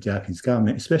provided by Japanese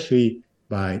government, especially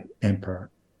by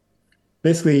emperor.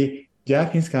 Basically,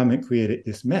 Japanese government created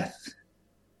this myth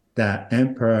that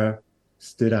emperor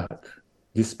stood up,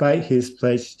 despite his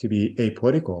pledge to be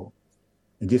apolitical,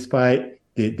 and despite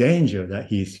the danger that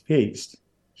he's faced,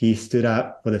 he stood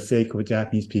up for the sake of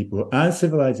Japanese people and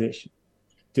civilization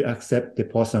to accept the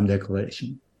Potsdam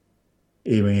Declaration,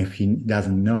 even if he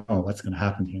doesn't know what's going to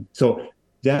happen to him. So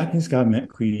Japanese government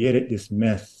created this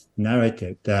myth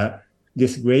narrative that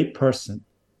this great person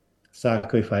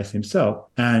sacrificed himself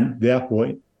and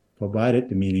therefore provided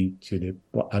the meaning to the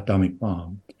atomic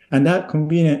bomb. And that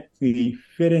conveniently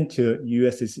fit into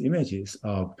US's images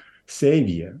of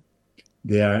savior.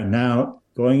 They are now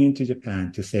going into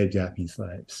Japan to save Japanese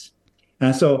lives.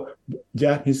 And so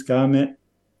Japanese government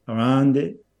around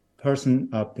the person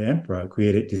of the emperor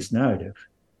created this narrative.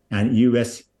 And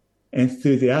US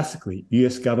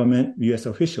government, US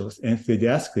officials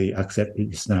enthusiastically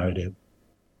accepted this narrative.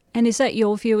 And is that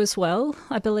your view as well?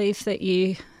 I believe that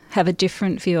you have a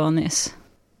different view on this.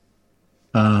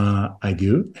 I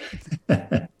do.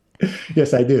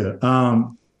 Yes, I do.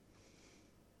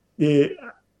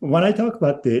 When I talk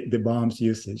about the bomb's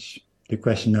usage, the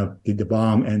question of did the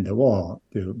bomb end the war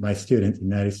to my students in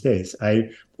the United States, I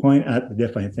point at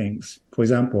different things. For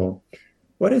example,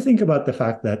 what do you think about the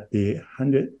fact that the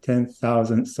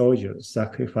 110,000 soldiers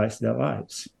sacrificed their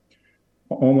lives?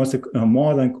 Almost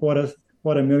more than quarter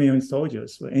million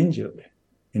soldiers were injured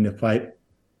in the fight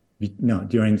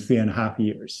during 3.5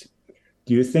 years.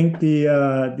 Do you think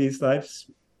these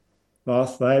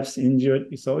lost lives,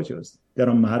 injured soldiers, they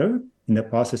don't matter in the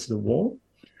process of the war?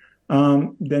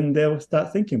 Then they'll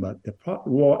start thinking about the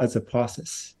war as a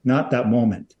process, not that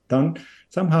moment.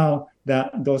 Somehow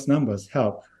those numbers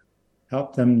help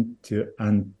them to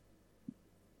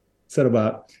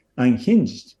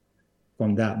unhinged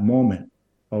from that moment,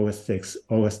 August 6th,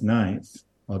 August 9th,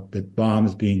 of the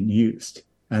bombs being used,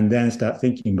 and then start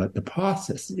thinking about the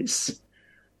processes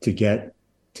to get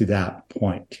to that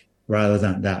point rather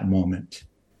than that moment.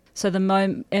 So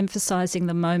emphasizing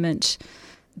the moment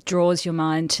draws your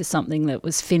mind to something that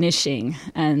was finishing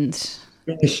as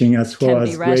well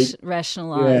as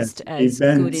rationalized as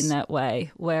events, good in that way,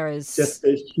 whereas just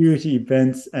the huge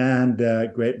events and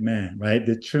great men, right?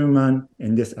 The Truman,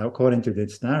 in this, according to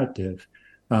this narrative,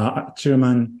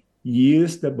 Truman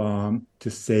used the bomb to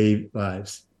save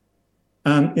lives.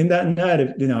 In that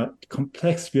narrative,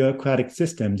 complex bureaucratic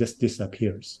system just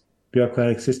disappears.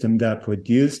 Bureaucratic system that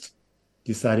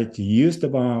decided to use the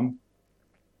bomb,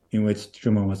 in which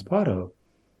Truman was part of,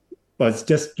 was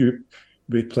just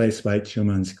replaced by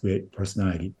Truman's great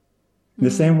personality. In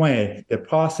the same way, the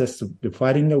process of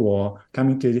fighting the war,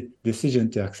 coming to the decision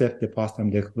to accept the Potsdam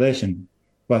Declaration,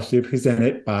 was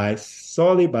represented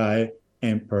solely by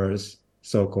emperor's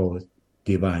so-called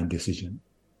divine decision.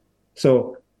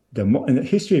 So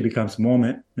history becomes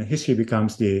moment, and history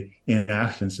becomes the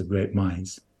interactions of great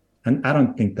minds. And I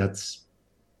don't think that's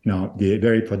the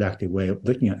very productive way of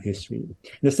looking at history.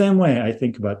 The same way I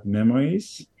think about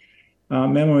memories,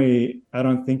 memory, I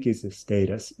don't think is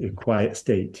a quiet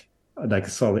state, like a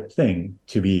solid thing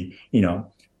to be,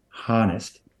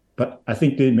 harnessed. But I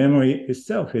think the memory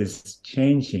itself is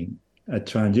changing,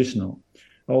 transitional,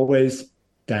 always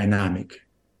dynamic,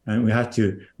 and we have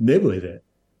to live with it.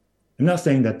 I'm not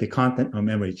saying that the content of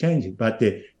memory changes, but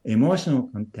the emotional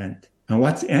content and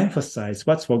what's emphasized,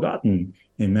 what's forgotten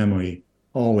in memory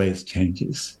always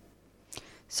changes.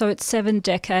 So it's 7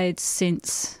 decades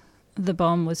since the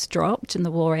bomb was dropped and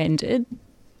the war ended.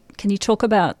 Can you talk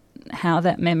about how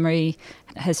that memory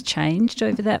has changed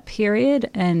over that period?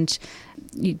 And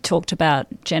you talked about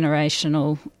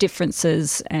generational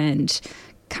differences and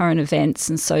current events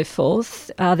and so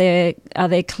forth. Are there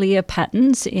clear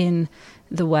patterns in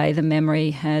the way the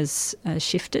memory has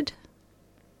shifted?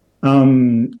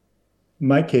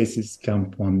 My cases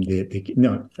come from I'm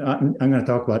going to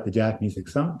talk about the Japanese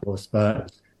examples,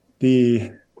 but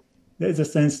there's a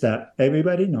sense that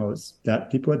everybody knows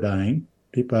that people are dying,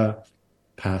 people are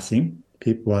passing,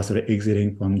 people are sort of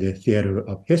exiting from the theater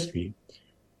of history,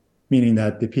 meaning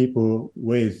that the people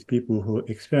who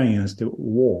experienced the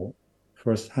war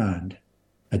firsthand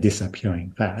are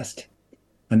disappearing fast.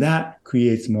 And that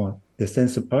creates more the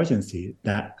sense of urgency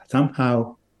that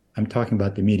somehow, I'm talking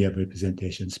about the media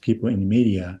representations, people in the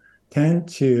media tend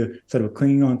to sort of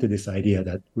cling on to this idea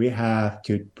that we have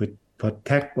to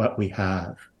protect what we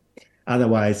have.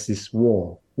 Otherwise, this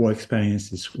war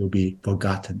experiences will be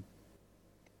forgotten.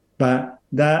 But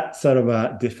that sort of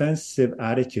a defensive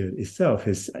attitude itself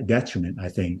is a detriment, I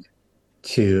think,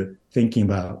 to thinking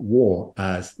about war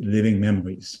as living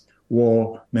memories.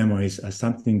 War memories are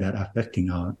something that are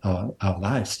affecting our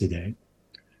lives today.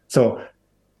 So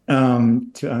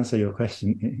to answer your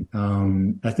question,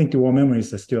 I think the war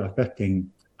memories are still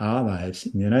affecting our lives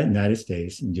in the United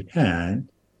States, in Japan,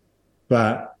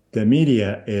 but the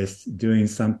media is doing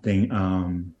something,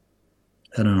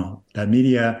 that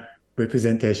media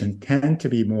representation tend to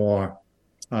be more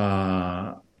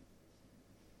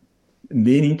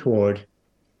leaning toward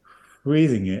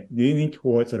freezing it, leaning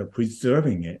toward sort of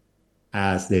preserving it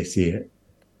as they see it.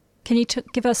 Can you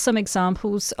give us some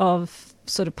examples of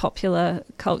sort of popular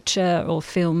culture or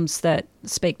films that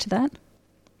speak to that?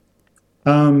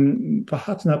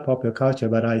 Perhaps not popular culture,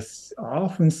 but I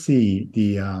often see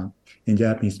in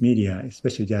Japanese media,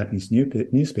 especially Japanese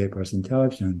newspapers and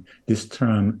television, this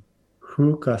term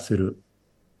fukasuru,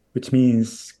 which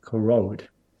means corrode.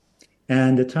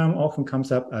 And the term often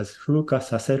comes up as fuka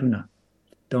saseru,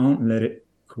 don't let it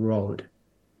corrode.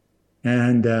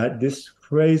 And this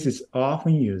phrase is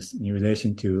often used in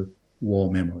relation to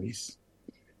war memories.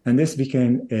 And this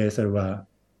became a sort of a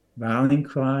rallying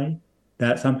cry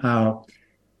that somehow,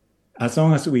 as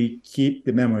long as we keep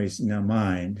the memories in our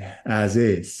mind as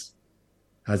it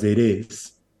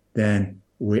is, then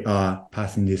we are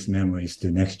passing these memories to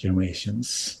next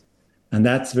generations. And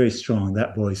that's very strong.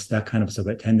 That voice, that kind of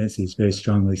tendency is very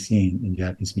strongly seen in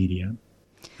Japanese media.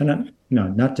 And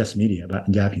not just media, but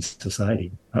in Japanese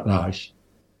society at large.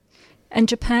 And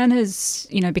Japan has,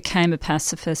 became a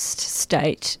pacifist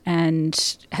state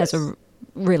and has a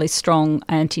really strong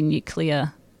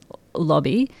anti-nuclear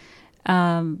lobby.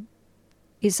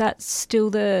 Is that still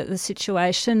the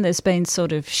situation? There's been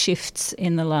sort of shifts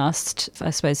in the last, I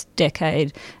suppose,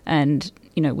 decade, and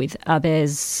with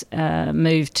Abe's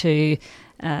move to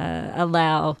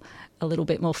allow a little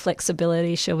bit more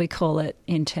flexibility, shall we call it,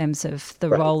 in terms of the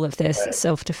role of their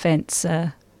self-defense.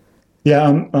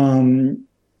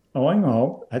 All in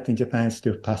all, I think Japan is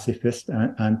still pacifist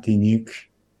and anti-nuke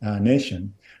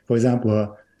nation. For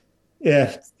example,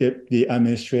 if the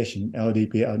administration,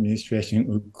 LDP administration,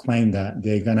 would claim that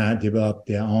they're gonna develop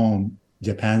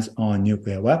Japan's own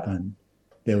nuclear weapon,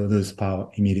 they will lose power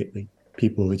immediately.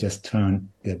 People will just turn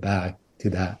their back to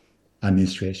that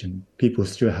administration. People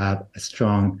still have a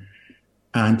strong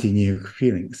anti-nuke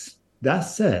feelings. That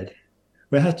said,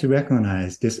 we have to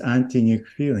recognize this anti-nuke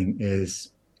feeling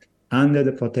is under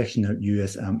the protection of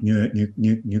U.S.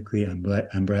 Nuclear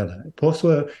umbrella.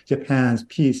 Post-war Japan's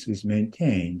peace was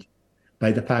maintained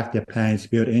by the fact that Japan is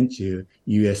built into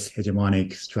U.S.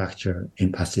 hegemonic structure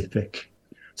in Pacific.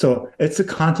 So it's a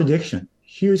contradiction,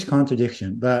 huge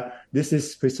contradiction, but this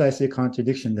is precisely a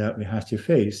contradiction that we have to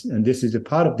face. And this is a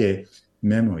part of the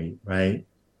memory, right?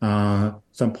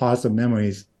 Some parts of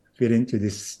memories fit into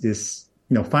this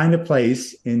find a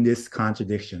place in this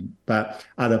contradiction, but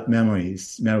other memory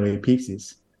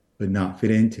pieces would not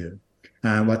fit into.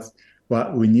 And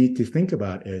what we need to think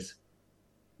about is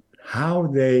how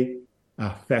they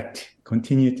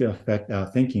continue to affect our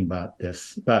thinking about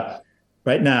this. But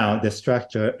right now, the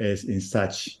structure is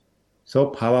so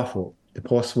powerful, the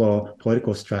post-war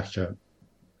political structure,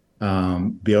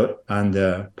 built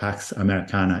under Pax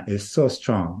Americana is so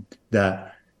strong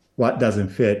that what doesn't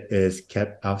fit is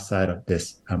kept outside of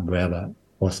this umbrella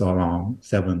for so long,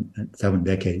 seven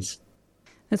decades.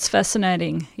 It's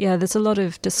fascinating. Yeah, there's a lot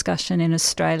of discussion in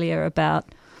Australia about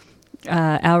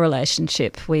our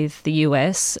relationship with the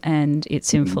US and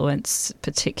its influence,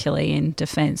 particularly in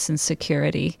defence and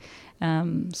security.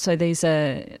 So this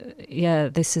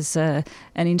is an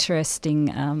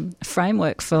interesting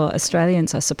framework for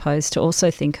Australians, I suppose, to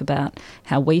also think about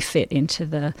how we fit into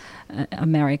the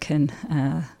American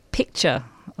picture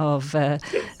of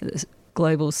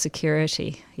global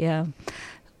security. Yeah.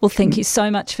 Well, thank you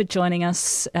so much for joining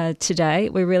us today.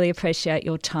 We really appreciate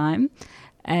your time,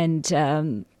 and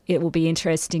it will be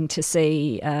interesting to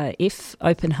see if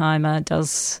Oppenheimer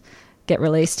does get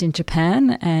released in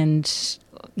Japan, and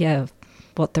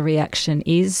what the reaction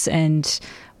is and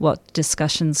what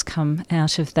discussions come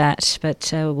out of that. But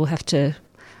we'll have to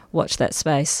watch that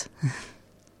space.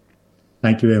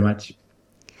 Thank you very much.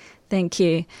 Thank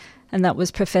you. And that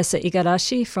was Professor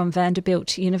Igarashi from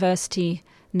Vanderbuilt University,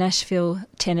 Nashville,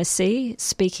 Tennessee,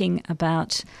 speaking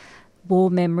about war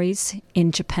memories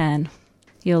in Japan.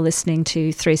 You're listening to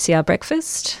 3CR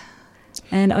Breakfast,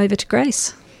 and over to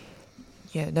Grace.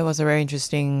 Yeah, that was a very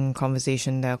interesting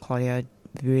conversation there, Claudia.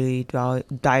 Really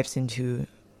dives into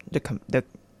the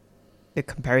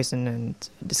comparison and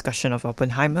discussion of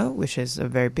Oppenheimer, which is a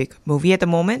very big movie at the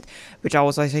moment, which I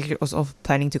was actually also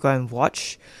planning to go and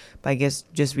watch. But I guess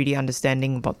just really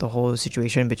understanding about the whole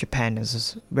situation with Japan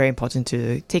is very important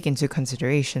to take into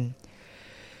consideration.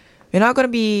 We're now going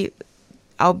to be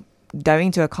diving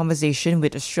into a conversation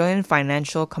with Australian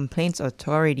Financial Complaints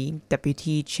Authority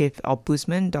Deputy Chief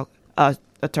Ombudsman,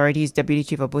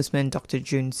 Dr.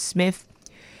 June Smith.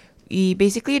 We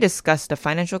basically discussed the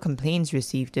financial complaints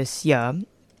received this year,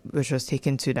 which was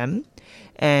taken to them,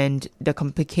 and the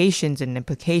complications and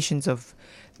implications of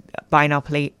buy now,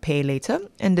 pay later,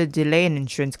 and the delay in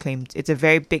insurance claims. It's a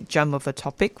very big jump of a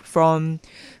topic from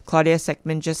Claudia's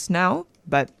segment just now,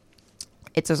 but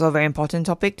it's also a very important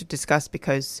topic to discuss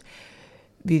because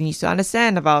we need to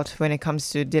understand about when it comes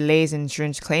to delays in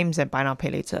insurance claims and buy now,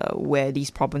 pay later, where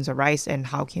these problems arise and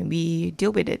how can we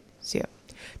deal with it. So,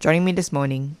 joining me this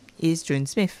morning is June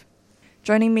Smith.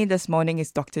 Joining me this morning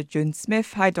is Dr. June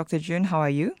Smith. Hi, Dr. June. How are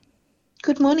you?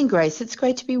 Good morning, Grace. It's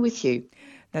great to be with you.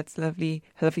 That's lovely.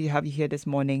 Lovely to have you here this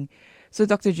morning. So,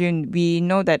 Dr. June, we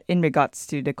know that in regards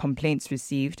to the complaints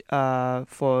received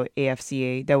for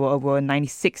AFCA, there were over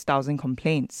 96,000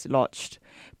 complaints lodged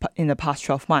in the past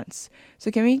 12 months. So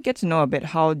can we get to know a bit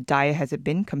how dire has it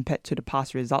been compared to the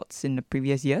past results in the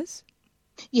previous years?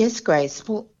 Yes, Grace.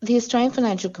 Well, the Australian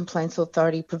Financial Complaints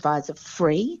Authority provides a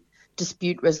free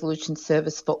dispute resolution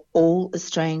service for all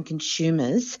Australian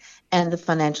consumers and the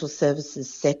financial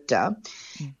services sector.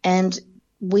 And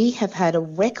we have had a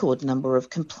record number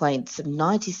of complaints of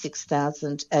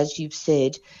 96,000, as you've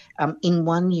said, in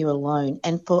 1 year alone.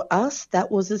 And for us,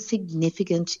 that was a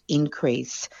significant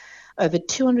increase. Over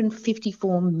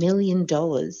 $254 million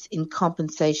in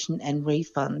compensation and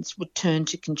refunds returned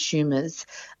to consumers,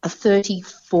 a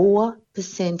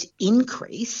 34%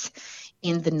 increase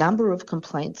in the number of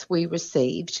complaints we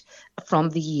received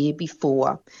from the year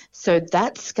before. So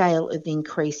that scale of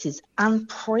increase is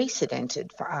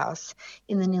unprecedented for us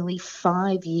in the nearly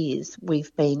 5 years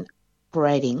we've been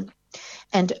operating,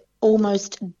 and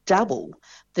almost double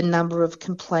the number of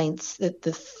complaints that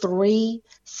the three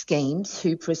schemes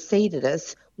who preceded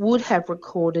us would have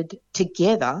recorded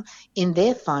together in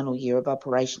their final year of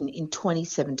operation in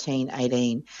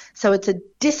 2017-18. So it's a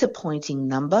disappointing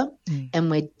number,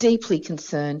 and we're deeply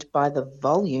concerned by the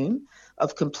volume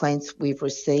of complaints we've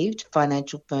received.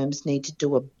 Financial firms need to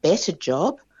do a better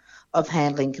job of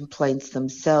handling complaints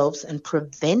themselves and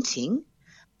preventing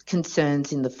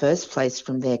concerns in the first place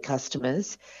from their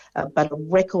customers, but a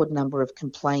record number of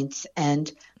complaints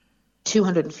and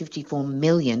 254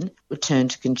 million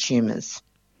returned to consumers.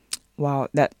 Wow,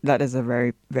 that is a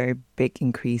very, very big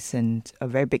increase and a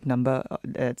very big number.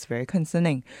 That's very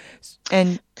concerning.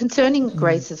 And concerning,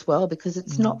 Grace, as well, because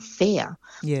it's not fair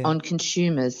on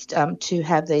consumers to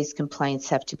have these complaints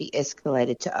have to be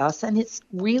escalated to us, and it's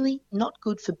really not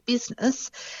good for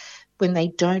business when they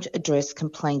don't address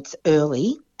complaints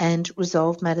early and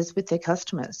resolve matters with their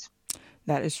customers.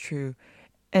 That is true.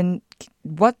 And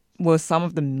what were some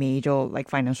of the major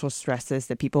financial stresses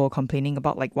that people were complaining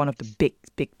about? Like one of the big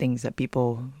things that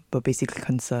people were basically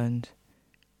concerned?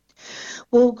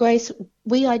 Well, Grace,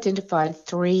 we identified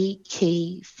three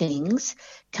key things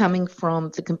coming from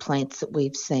the complaints that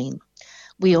we've seen.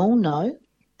 We all know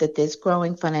that there's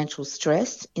growing financial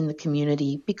stress in the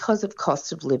community because of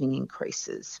cost of living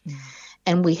increases.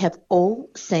 And we have all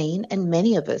seen, and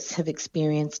many of us have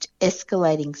experienced,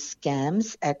 escalating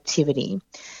scams activity.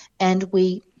 And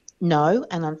we know,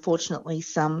 and unfortunately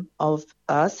some of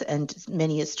us and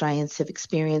many Australians have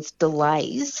experienced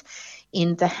delays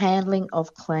in the handling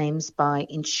of claims by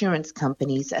insurance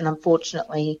companies. And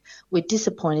unfortunately, we're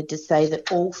disappointed to say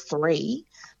that all three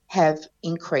have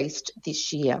increased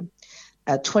this year.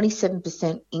 A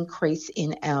 27% increase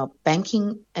in our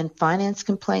banking and finance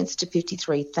complaints to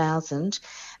 53,000,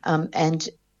 and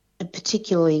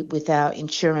particularly with our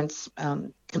insurance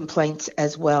complaints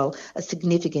as well, a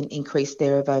significant increase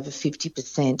there of over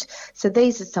 50%. So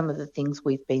these are some of the things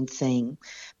we've been seeing.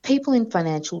 People in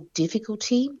financial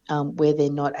difficulty, where they're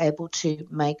not able to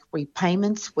make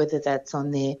repayments, whether that's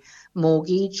on their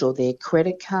mortgage or their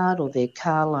credit card or their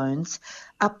car loans,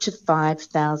 up to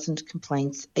 5,000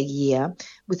 complaints a year,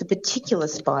 with a particular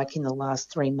spike in the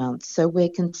last 3 months. So we're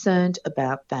concerned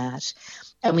about that.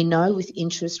 And we know with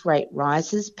interest rate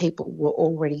rises, people were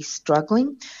already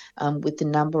struggling with the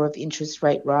number of interest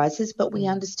rate rises, but we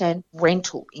understand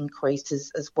rental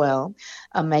increases as well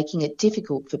are making it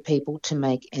difficult for people to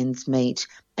make ends meet.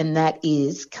 And that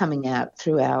is coming out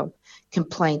through our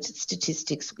complaint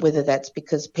statistics, whether that's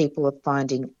because people are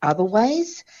finding other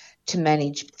ways to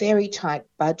manage very tight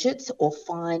budgets or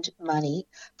find money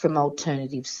from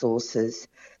alternative sources.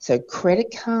 So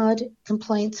credit card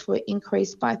complaints were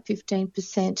increased by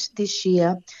 15% this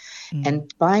year,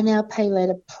 and buy now, pay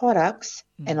later products,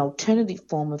 an alternative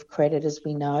form of credit, as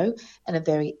we know, and a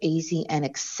very easy and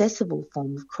accessible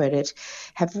form of credit,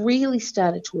 have really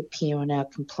started to appear on our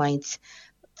complaints.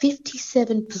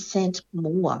 57%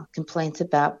 more complaints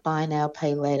about buy now,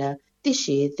 pay later this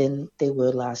year than there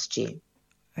were last year.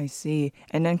 I see.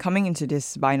 And then coming into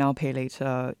this buy now, pay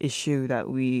later issue that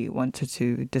we wanted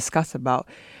to discuss about.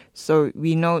 So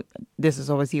we know this is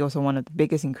obviously also one of the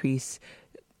biggest increase.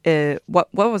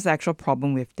 What was the actual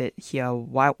problem with it here?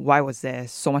 Why was there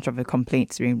so much of a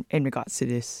complaint in regards to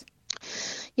this?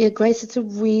 Yeah, Grace, it's a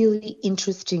really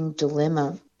interesting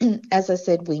dilemma. As I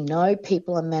said, we know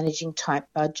people are managing tight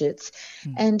budgets,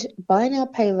 and buy now,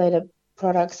 pay later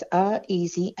products are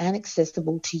easy and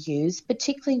accessible to use,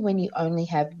 particularly when you only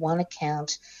have one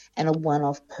account and a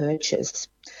one-off purchase.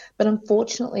 But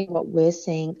unfortunately, what we're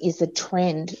seeing is a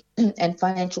trend, and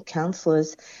financial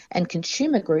counsellors and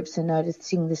consumer groups are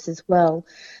noticing this as well,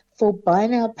 for buy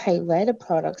now, pay later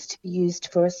products to be used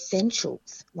for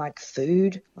essentials like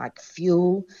food, like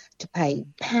fuel, to pay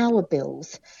power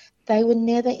bills. They were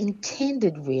never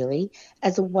intended really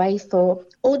as a way for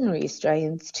ordinary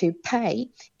Australians to pay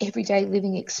everyday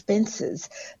living expenses,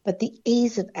 but the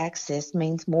ease of access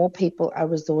means more people are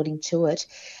resorting to it,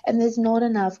 and there's not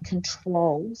enough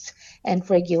controls and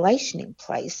regulation in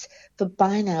place for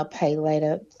buy now, pay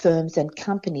later firms and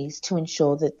companies to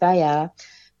ensure that they are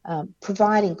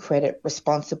providing credit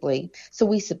responsibly. So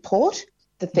we support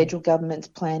the federal government's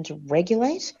plan to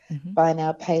regulate buy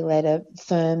now, pay later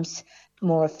firms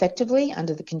more effectively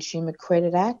under the Consumer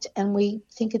Credit Act, and we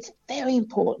think it's very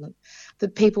important for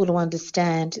people to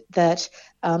understand that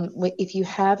if you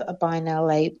have a buy now,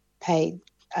 pay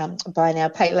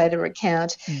later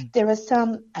account, there are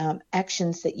some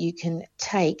actions that you can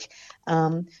take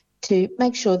to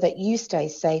make sure that you stay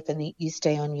safe and that you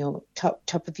stay on your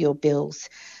top of your bills.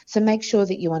 So make sure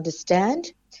that you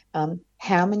understand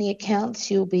how many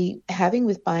accounts you'll be having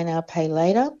with buy now, pay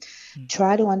later.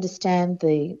 Try to understand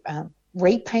the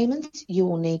repayments you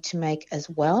will need to make as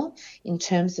well in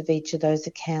terms of each of those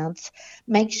accounts.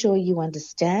 Make sure you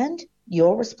understand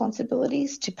your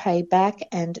responsibilities to pay back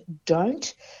and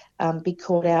don't be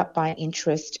caught out by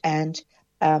interest and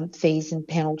fees and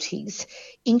penalties.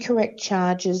 Incorrect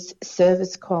charges,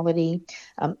 service quality,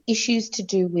 issues to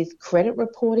do with credit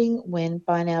reporting when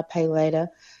buy now, pay later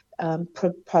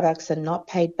products are not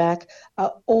paid back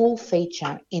are all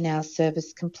feature in our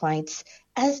service complaints,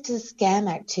 as does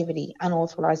scam activity,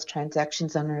 unauthorised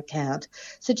transactions on an account.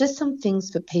 So just some things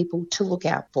for people to look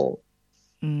out for.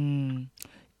 And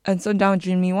so now,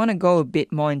 Jim, we want to go a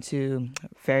bit more into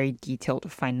very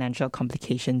detailed financial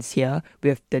complications here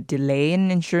with the delay in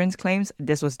insurance claims.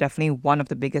 This was definitely one of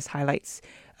the biggest highlights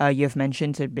you have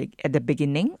mentioned at the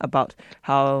beginning about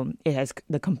how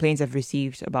the complaints have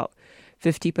received about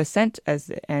 50% as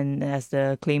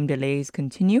the claim delays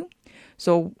continue.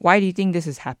 So why do you think this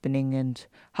is happening, and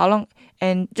how long?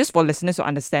 And just for listeners to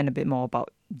understand a bit more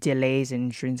about delays in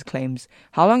insurance claims,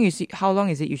 how long is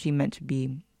it usually meant to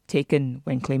be taken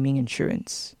when claiming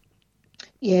insurance?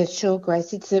 Yeah, sure,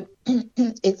 Grace.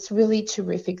 It's really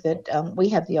terrific that we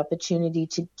have the opportunity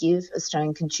to give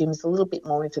Australian consumers a little bit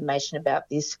more information about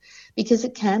this, because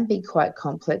it can be quite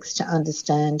complex to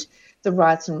understand the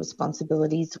rights and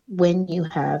responsibilities when you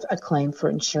have a claim for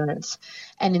insurance.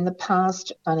 And in the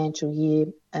past financial year,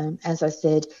 as I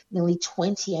said, nearly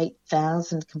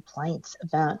 28,000 complaints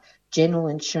about general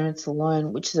insurance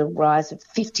alone, which is a rise of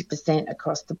 50%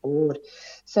 across the board.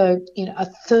 So, a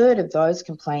third of those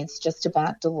complaints just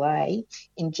about delay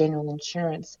in general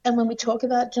insurance. And when we talk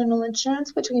about general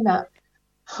insurance, we're talking about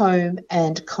home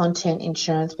and content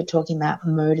insurance. We're talking about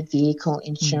motor vehicle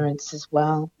insurance as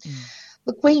well.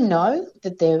 Look, we know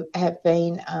that there have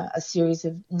been a series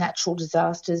of natural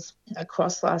disasters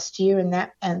across last year,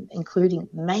 and including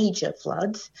major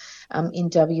floods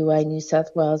in WA, New South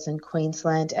Wales and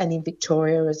Queensland, and in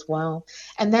Victoria as well.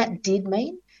 And that did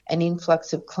mean an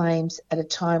influx of claims at a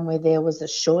time where there was a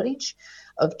shortage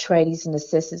of tradies and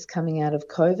assessors coming out of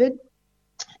COVID,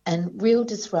 and real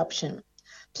disruption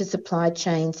to supply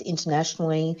chains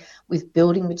internationally with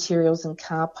building materials and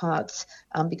car parts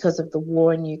because of the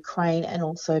war in Ukraine, and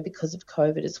also because of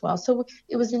COVID as well. So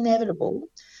it was inevitable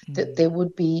that there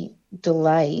would be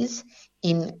delays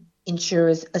in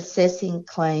insurers assessing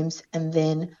claims and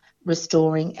then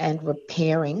restoring and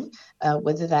repairing,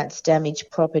 whether that's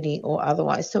damaged property or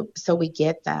otherwise. So we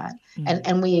get that,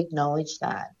 and we acknowledge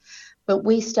that. But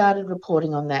we started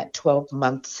reporting on that 12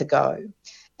 months ago.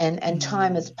 And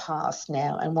time has passed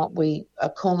now, and what we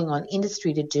are calling on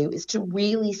industry to do is to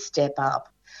really step up.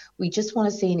 We just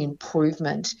want to see an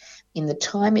improvement in the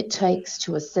time it takes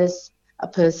to assess a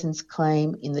person's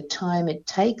claim, in the time it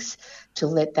takes to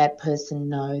let that person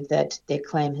know that their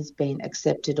claim has been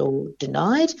accepted or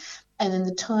denied, and in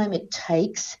the time it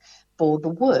takes for the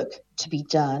work to be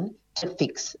done to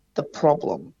fix the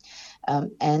problem.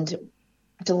 And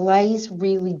delays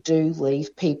really do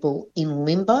leave people in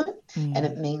limbo, and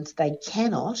it means they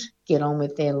cannot get on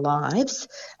with their lives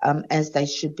as they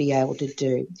should be able to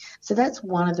do. So that's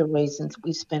one of the reasons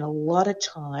we've spent a lot of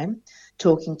time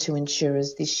talking to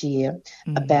insurers this year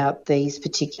about these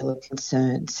particular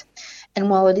concerns. And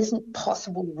while it isn't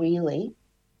possible really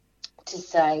to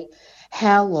say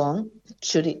how long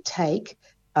should it take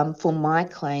for my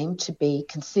claim to be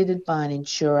considered by an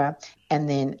insurer and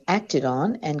then acted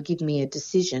on and give me a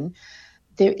decision,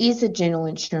 there is a general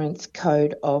insurance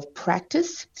code of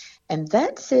practice, and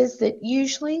that says that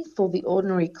usually for the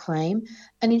ordinary claim,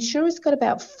 an insurer's got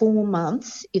about 4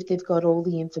 months, if they've got all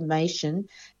the information,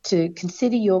 to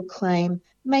consider your claim,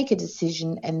 make a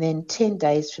decision, and then 10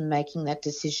 days from making that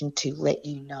decision to let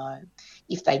you know.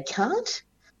 If they can't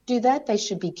do that, they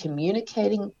should be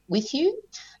communicating with you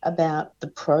about the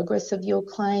progress of your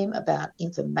claim, about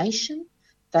information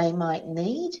they might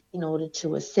need in order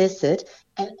to assess it,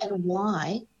 and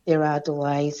why there are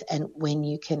delays and when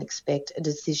you can expect a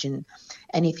decision.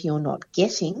 And if you're not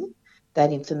getting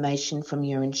that information from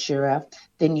your insurer,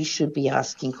 then you should be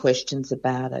asking questions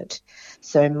about it.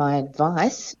 So my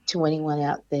advice to anyone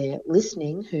out there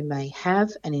listening who may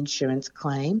have an insurance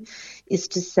claim is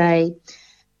to say,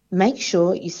 make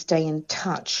sure you stay in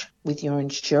touch with your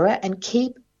insurer and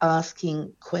keep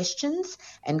asking questions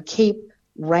and keep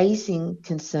raising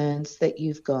concerns that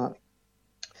you've got.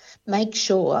 Make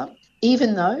sure,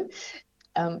 even though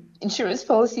insurance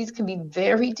policies can be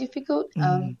very difficult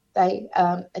and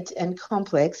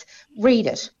complex, read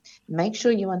it. Make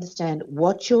sure you understand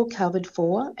what you're covered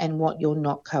for and what you're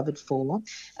not covered for,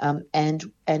 and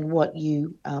what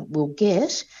you will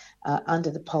get under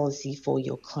the policy for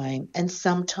your claim. And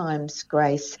sometimes,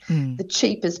 Grace, the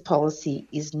cheapest policy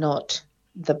is not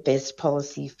the best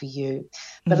policy for you.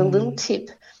 But a little tip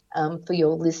for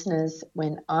your listeners: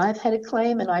 when I've had a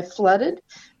claim and I flooded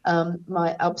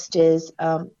my upstairs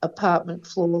apartment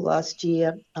floor last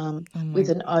year with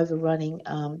an overrunning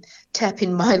tap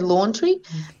in my laundry,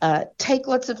 take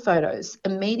lots of photos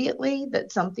immediately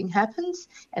that something happens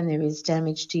and there is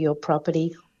damage to your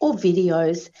property, or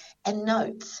videos and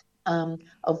notes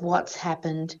of what's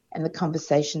happened and the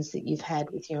conversations that you've had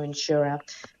with your insurer.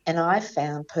 And I've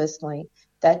found personally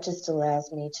that just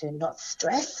allows me to not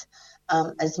stress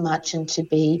as much and to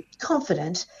be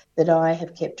confident that I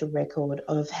have kept a record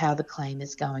of how the claim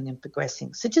is going and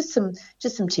progressing. So just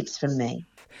some tips from me.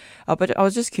 But I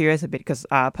was just curious a bit because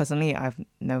personally I've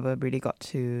never really got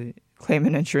to claim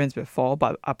an insurance before,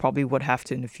 but I probably would have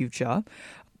to in the future.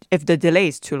 If the delay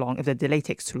is too long, if the delay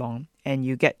takes too long, and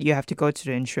you have to go to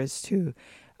the insurers to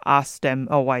ask them,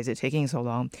 oh, why is it taking so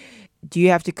long? Do you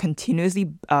have to continuously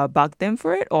bug them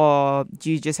for it, or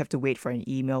do you just have to wait for an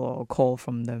email or a call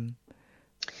from them?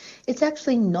 it's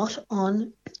actually not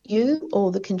on you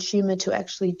or the consumer to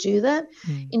actually do that.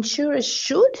 Insurers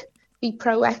should be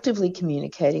proactively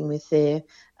communicating with their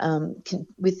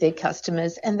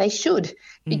customers, and they should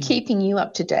be keeping you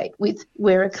up to date with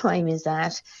where a claim is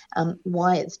at,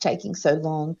 why it's taking so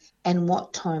long, and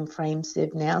what time frames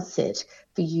they've now set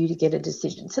for you to get a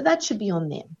decision. So that should be on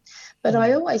them. But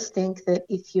I always think that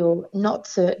if you're not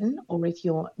certain or if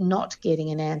you're not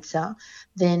getting an answer,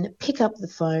 then pick up the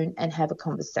phone and have a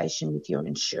conversation with your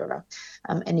insurer.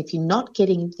 And if you're not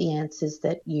getting the answers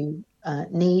that you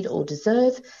need or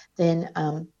deserve, then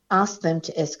ask them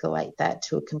to escalate that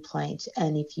to a complaint.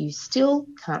 And if you still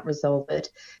can't resolve it,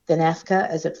 then AFCA,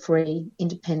 as a free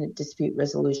independent dispute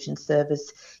resolution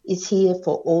service, is here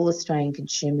for all Australian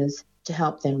consumers to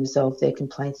help them resolve their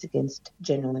complaints against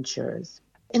general insurers.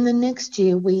 In the next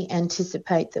year, we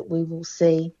anticipate that we will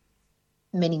see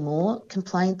many more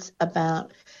complaints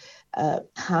about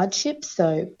hardship,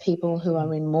 so people who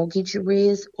are in mortgage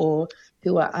arrears or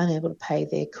who are unable to pay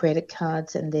their credit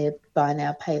cards and their buy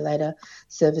now, pay later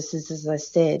services, as I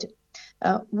said.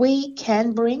 We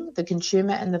can bring the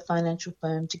consumer and the financial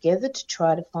firm together to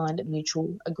try to find a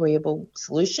mutual agreeable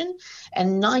solution.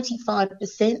 And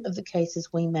 95% of the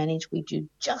cases we manage, we do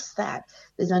just that.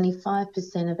 There's only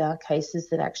 5% of our cases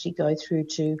that actually go through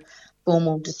to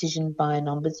formal decision by an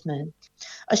ombudsman.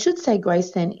 I should say, Grace,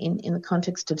 then, in the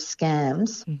context of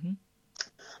scams,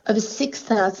 over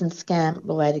 6,000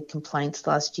 scam-related complaints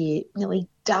last year, nearly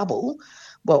double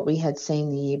what we had seen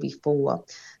the year before.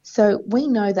 So we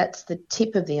know that's the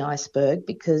tip of the iceberg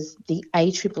because the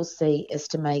ACCC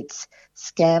estimates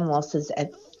scam losses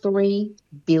at $3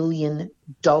 billion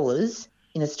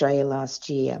in Australia last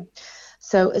year.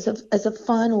 So as a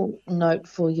final note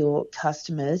for your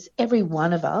customers, every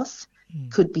one of us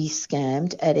could be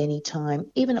scammed at any time.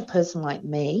 Even a person like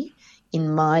me in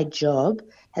my job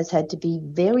has had to be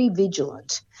very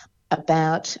vigilant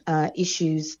about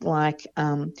issues like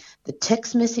the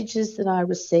text messages that I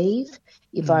receive.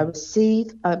 If I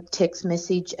receive a text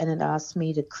message and it asks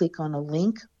me to click on a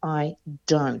link, I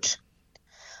don't.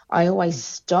 I always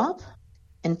stop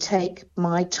and take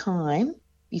my time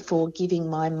before giving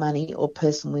my money or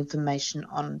personal information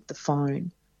on the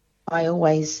phone. I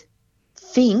always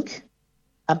think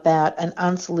about an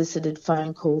unsolicited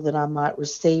phone call that I might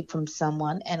receive from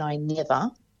someone, and I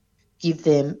never give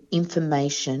them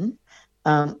information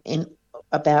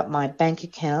about my bank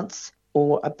accounts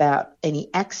or about any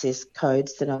access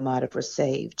codes that I might have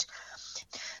received.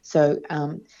 So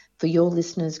for your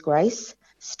listeners, Grace,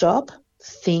 stop,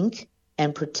 think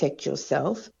and protect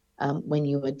yourself when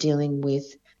you are dealing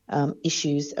with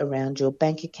issues around your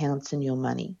bank accounts and your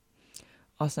money.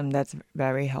 Awesome. That's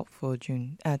very helpful,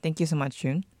 June. Thank you so much,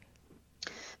 June.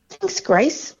 Thanks,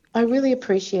 Grace. I really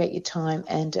appreciate your time,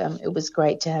 and it was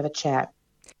great to have a chat.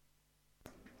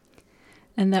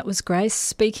 And that was Grace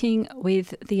speaking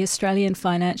with the Australian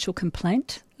Financial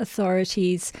Complaint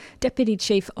Authority's Deputy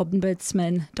Chief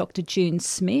Ombudsman, Dr. June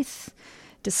Smith,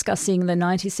 discussing the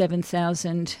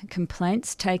 97,000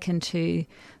 complaints taken to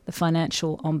the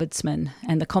Financial Ombudsman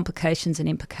and the complications and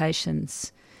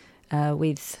implications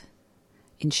with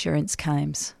insurance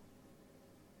claims.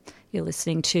 You're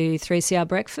listening to 3CR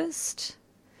Breakfast,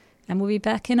 and we'll be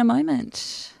back in a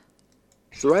moment.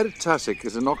 Serrated tussock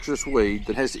is a noxious weed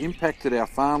that has impacted our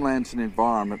farmlands and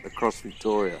environment across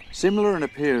Victoria. Similar in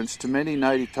appearance to many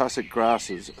native tussock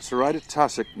grasses, serrated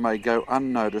tussock may go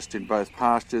unnoticed in both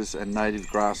pastures and native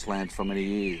grasslands for many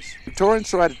years. Victorian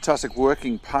Serrated Tussock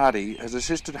Working Party has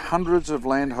assisted hundreds of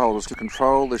landholders to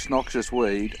control this noxious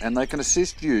weed, and they can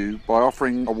assist you by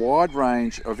offering a wide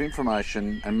range of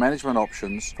information and management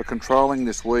options for controlling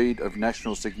this weed of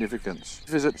national significance.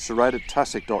 Visit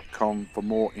serratedtussock.com for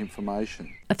more information.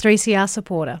 A 3CR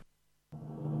supporter.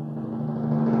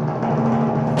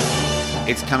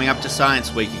 It's coming up to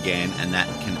Science Week again, and that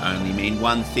can only mean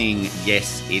one thing.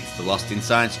 Yes, it's the Lost in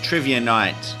Science Trivia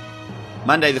Night.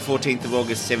 Monday the 14th of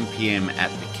August, 7 p.m. at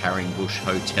the Carringbush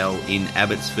Hotel in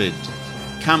Abbotsford.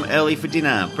 Come early for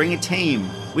dinner, bring a team,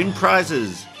 win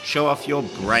prizes, show off your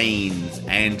brains,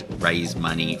 and raise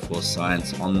money for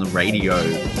science on the radio.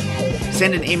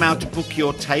 Send an email to book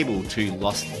your table to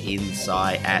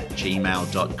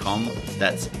lostinsci@gmail.com.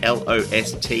 That's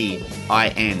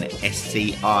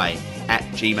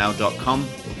LOSTINSCI@gmail.com,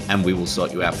 and we will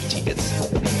sort you out for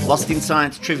tickets. Lost in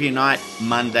Science Trivia Night,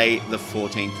 Monday the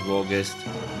 14th of August.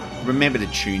 Remember to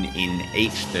tune in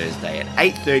each Thursday at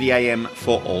 8:30 a.m.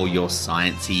 for all your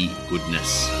sciencey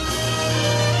goodness.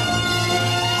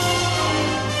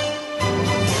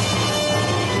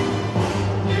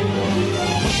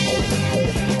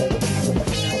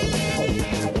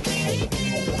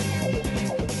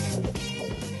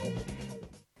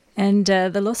 And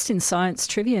the Lost in Science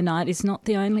Trivia Night is not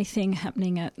the only thing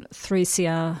happening at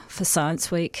 3CR for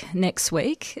Science Week next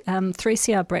week.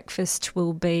 3CR Breakfast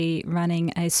will be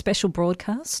running a special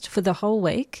broadcast for the whole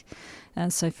week,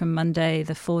 so from Monday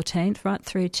the 14th right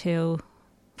through till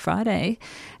Friday.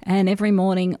 And every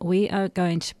morning we are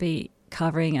going to be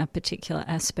covering a particular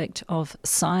aspect of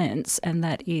science, and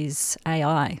that is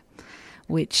AI,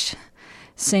 which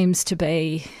seems to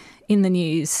be in the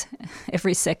news.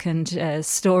 Every second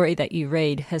story that you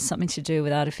read has something to do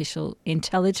with artificial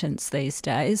intelligence these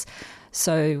days.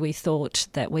 So we thought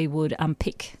that we would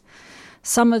unpick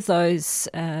some of those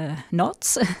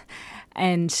knots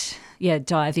and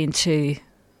dive into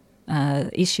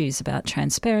issues about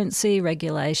transparency,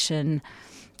 regulation,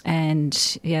 and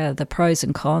the pros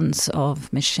and cons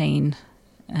of machine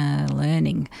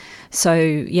learning.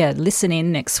 So listen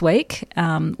in next week.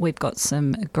 We've got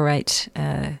some great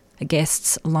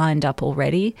guests lined up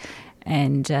already,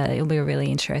 and it'll be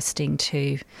really interesting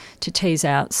to tease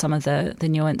out some of the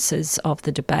nuances of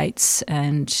the debates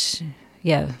and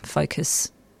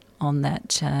focus on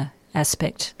that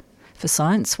aspect for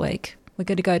Science Week. We're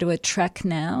going to go to a track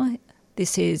now.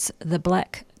 This is the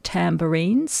Black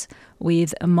Tambourines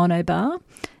with Mono Bar,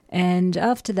 and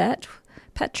after that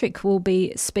Patrick will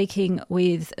be speaking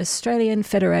with Australian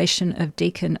Federation of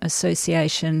Deccan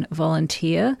Association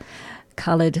volunteer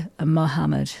Khalid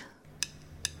Mohammed.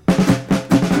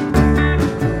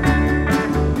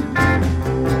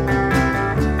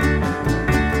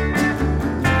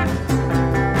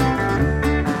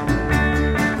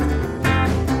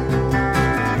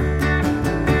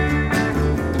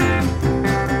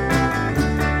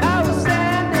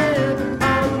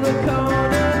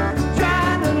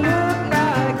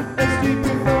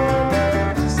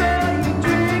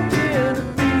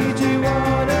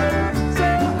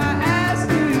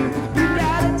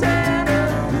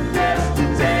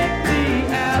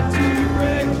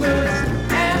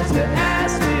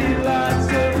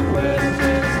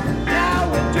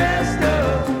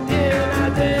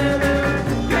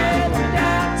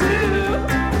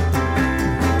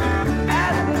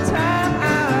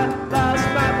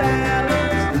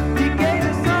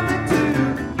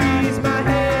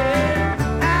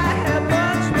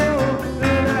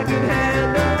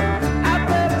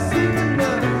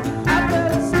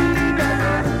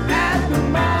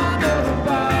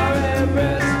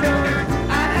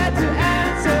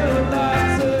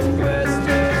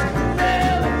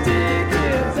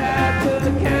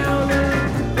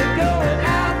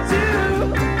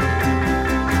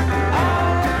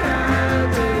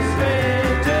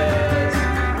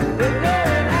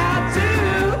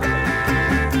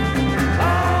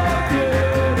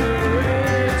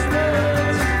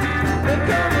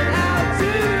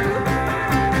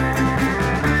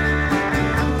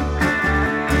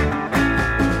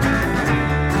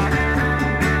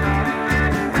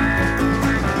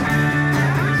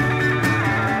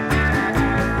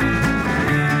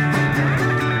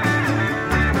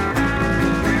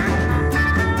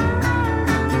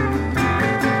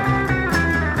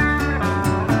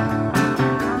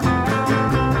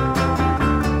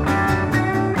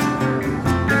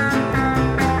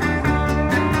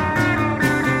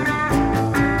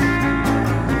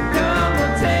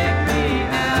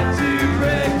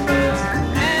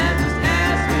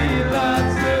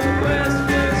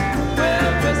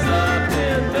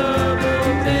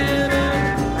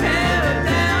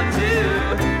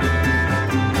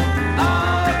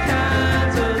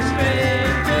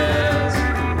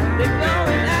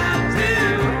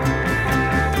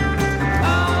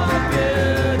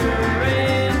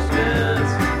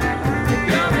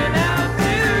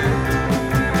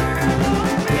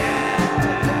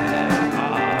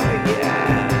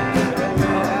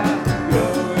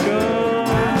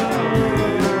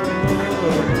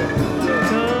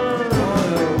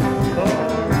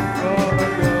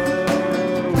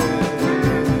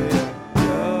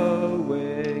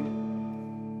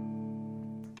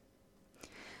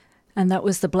 And that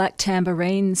was the Black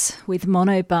Tambourines with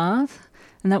Mono Bar.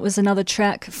 And that was another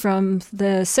track from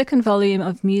the second volume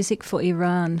of Music for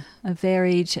Iran, a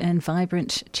varied and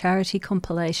vibrant charity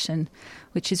compilation,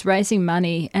 which is raising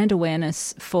money and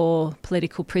awareness for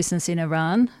political prisoners in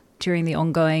Iran during the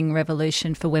ongoing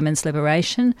revolution for women's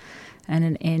liberation and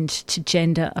an end to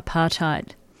gender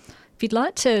apartheid. If you'd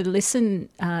like to listen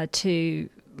to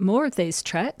more of these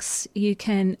tracks, you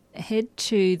can head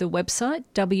to the website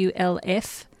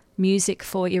WLF Music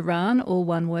for Iran, all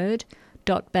one word,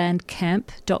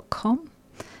 .bandcamp.com,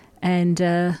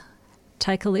 and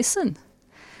take a listen.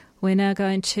 We're now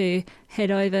going to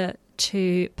head over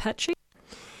to Patrick.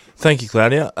 Thank you,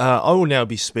 Claudia. I will now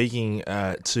be speaking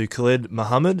to Khalid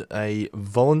Mohammed, a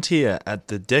volunteer at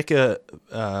the Deccan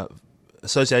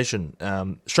Association,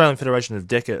 Australian Federation of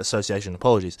Deccan Association.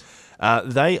 Apologies.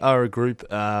 They are a group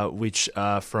which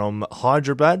are from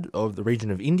Hyderabad of the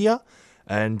region of India.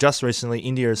 And just recently,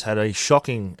 India has had a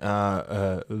shocking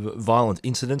violent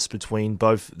incidents between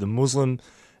both the Muslim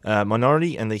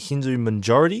minority and the Hindu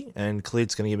majority. And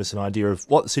Khalid's going to give us an idea of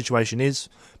what the situation is,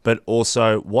 but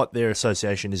also what their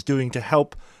association is doing to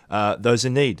help those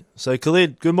in need. So,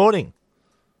 Khalid, good morning.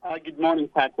 Good morning,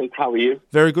 Patrick. How are you?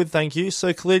 Very good, thank you.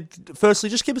 So, Khalid, firstly,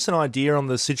 just give us an idea on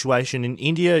the situation in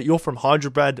India. You're from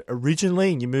Hyderabad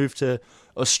originally, and you moved to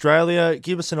Australia.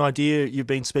 Give us an idea. You've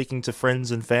been speaking to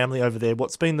friends and family over there.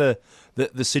 What's been the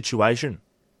situation?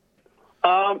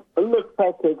 Look,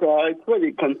 Patrick, it's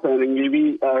very concerning.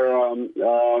 We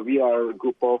are a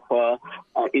group of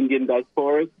Indian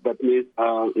diasporas, that means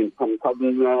from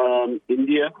southern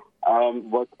India.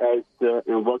 Work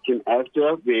in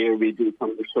Asda, where we do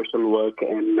some social work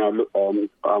and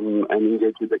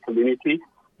engage with the community.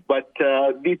 But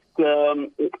it's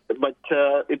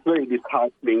very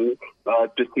disheartening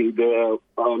to see the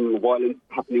violence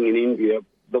happening in India.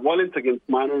 The violence against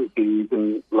minorities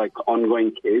is like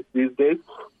ongoing case these days.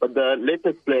 But the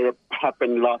latest flare-up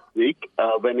happened last week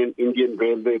when an Indian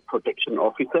railway protection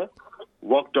officer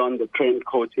walked on the train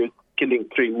coaches, killing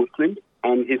 3 Muslims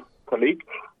and his colleague.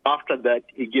 After that,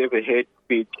 he gave a hate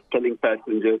speech telling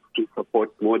passengers to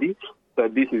support Modi. So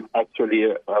this is actually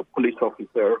a police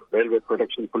officer, railway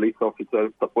protection police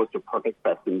officer, supposed to protect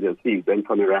passengers. He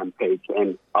went on a rampage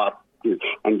and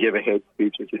gave a hate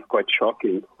speech, which is quite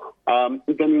shocking.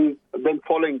 Then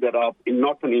following that up, in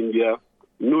northern India,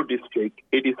 New district,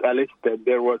 it is alleged that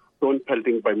there was stone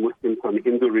pelting by Muslims on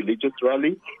Hindu religious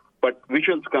rally. But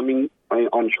visuals coming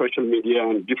on social media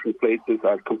and different places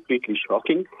are completely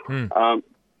shocking.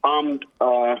 Armed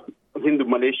Hindu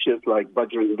militias like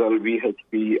Bajrang Dal,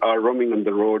 VHP are roaming on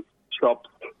the road. Shops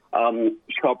and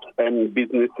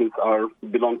businesses are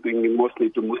belonging mostly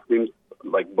to Muslims,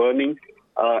 like burning.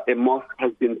 A mosque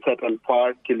has been set on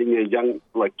fire, killing a young,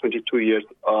 22 years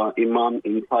imam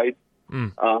inside.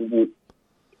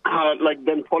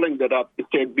 Then following that up,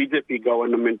 state BJP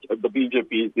government, the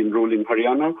BJP is in rule in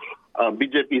Haryana.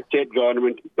 BJP state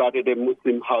government started a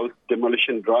Muslim house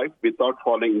demolition drive without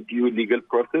following due legal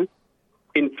process.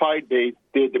 In 5 days,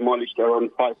 they demolished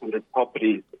around 500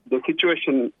 properties. The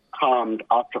situation calmed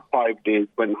after 5 days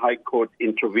when High Court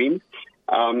intervened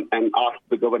and asked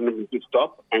the government to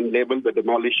stop and labeled the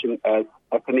demolition as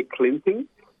ethnic cleansing.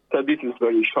 So this is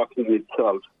very shocking in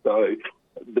itself. So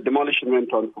the demolition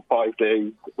went on for 5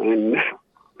 days, and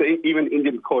even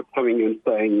Indian court coming and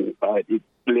saying it's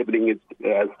labeling it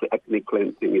as ethnic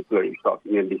cleansing is very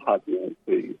shocking and disheartening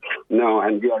to know.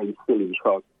 And we are still in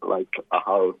shock,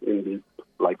 how in this,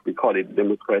 we call it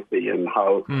democracy, and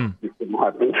how this can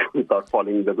happen without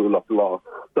following the rule of law.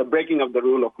 So breaking of the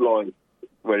rule of law is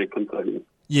very concerning.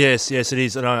 Yes, it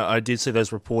is. And I did see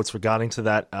those reports regarding to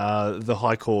that. The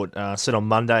High Court said on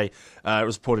Monday, it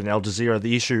was reported in Al Jazeera,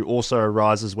 the issue also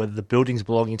arises whether the buildings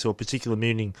belonging to a particular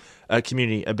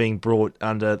community are being brought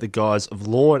under the guise of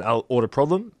law and order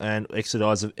problem, and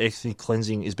exercise of ethnic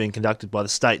cleansing is being conducted by the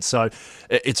state. So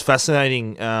it's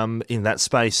fascinating in that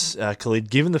space, Khalid,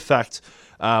 given the fact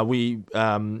we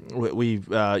welcomed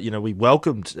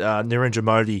Narendra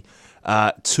Modi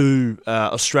to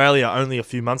Australia only a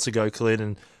few months ago, Khalid,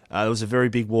 and there was a very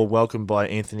big warm welcome by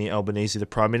Anthony Albanese, the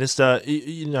Prime Minister.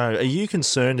 Are you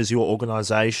concerned as your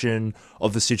organisation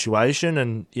of the situation,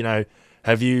 and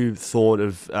have you thought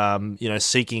of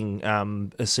seeking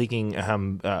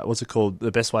what's it called?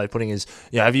 The best way of putting it is,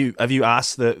 have you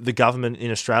asked the government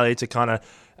in Australia to kind of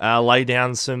lay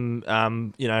down some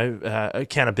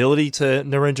accountability to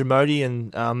Narendra Modi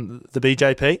and the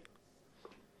BJP?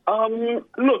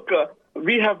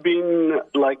 We have been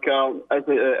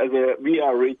we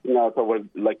are reaching out our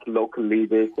local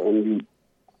leaders, and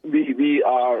we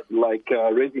are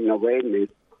raising awareness.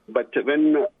 But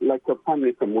when Prime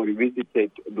Minister Modi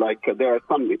visited, there are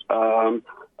some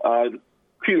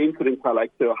few incidents I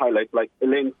like to highlight, like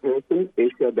Elaine Pearson,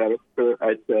 Asia Director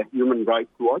at Human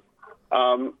Rights Watch.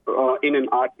 In an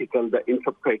article, the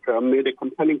interpreter made a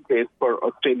compelling case for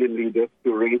Australian leaders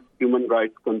to raise human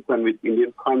rights concern with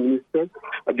Indian Prime Minister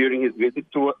during his visit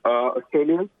to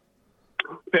Australia.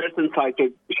 Pearson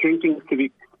cited shrinking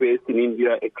civic space in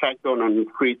India, a crackdown on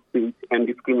free speech, and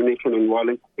discrimination and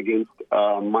violence against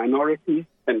minorities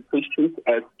and Christians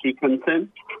as key concerns.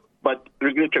 But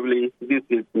regrettably, this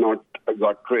is not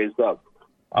got raised up.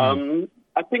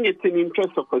 I think it's in the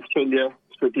interest of Australia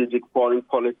strategic foreign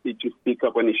policy to speak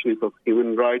up on issues of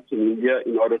human rights in India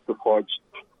in order to forge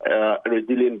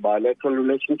resilient bilateral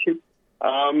relationship.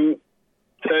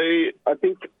 So I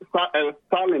think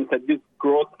silence at this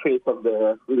growth phase of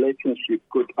the relationship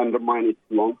could undermine its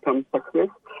long-term success.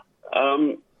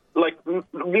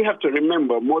 We have to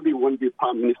remember, Modi won't be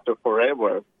Prime Minister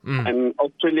forever, and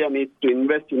Australia needs to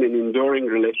invest in an enduring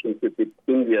relationship with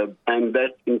India, and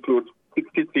that includes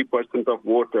 63% of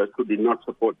voters who did not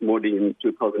support Modi in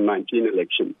 2019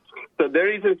 election. So there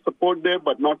is a support there,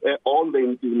 but not all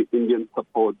the Indian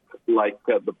support, like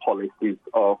the policies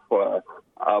of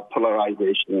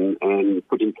polarization and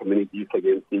putting communities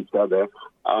against each other.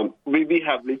 We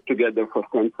have lived together for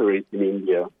centuries in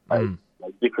India, like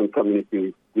different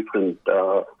communities, different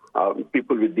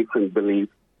people with different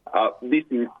beliefs. This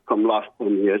is from last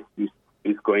 10 years. This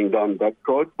is going down that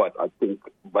road, but I think,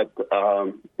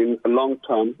 in the long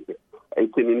term,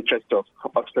 it's in the interest of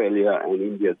Australia and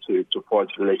India to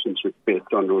forge relationships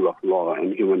based on rule of law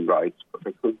and human rights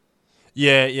protection.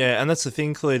 Yeah, and that's the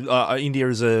thing, Khalid. India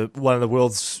is one of the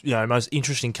world's most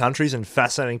interesting countries and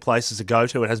fascinating places to go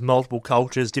to. It has multiple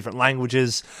cultures, different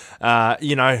languages.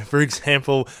 For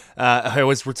example, I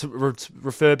always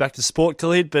refer back to sport,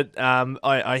 Khalid, but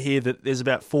I hear that there's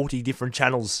about 40 different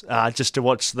channels just to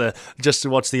watch the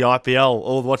IPL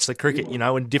or watch the cricket,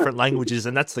 in different languages,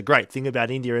 and that's the great thing about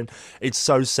India. And it's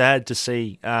so sad to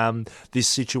see this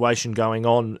situation going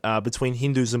on between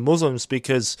Hindus and Muslims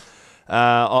because.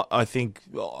 I think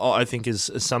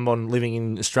as someone living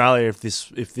in Australia, if this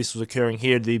was occurring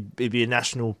here, it'd be a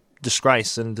national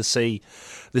disgrace, and to see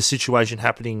the situation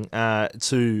happening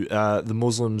to the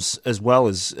Muslims as well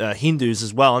as Hindus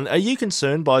as well. And are you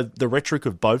concerned by the rhetoric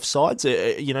of both sides?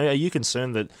 Are you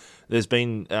concerned that there's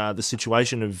been the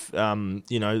situation of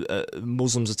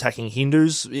Muslims attacking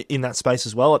Hindus in that space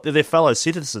as well? They're fellow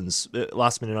citizens.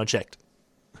 Last minute I checked.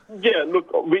 Yeah, look,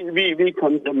 we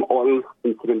condemn all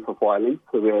incidents of violence.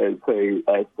 So we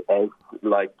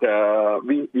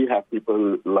have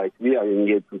people we are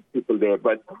engaged with people there,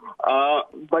 but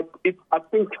it's, I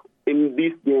think in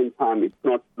this day and time it's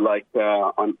not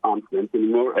on arm's length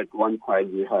anymore. At one side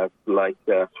you have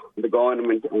the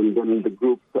government, and then the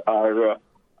groups are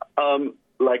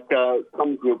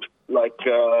some groups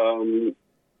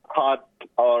Heart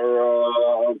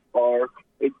or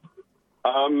it's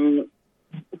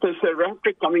So it's a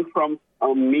rhetoric coming from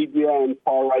media and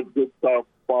far-right groups are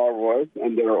far worse,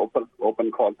 and there are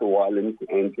open calls to violence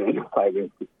and genocide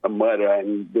and murder,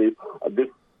 and this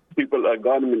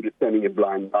government is turning a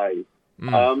blind eye.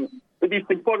 It is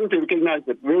important to recognize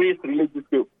that various religious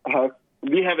groups have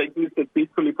existed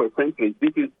peacefully for centuries.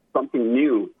 This is something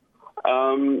new.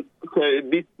 So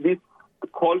this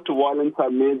call to violence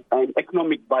are made, and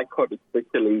economic boycott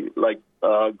especially,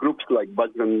 groups like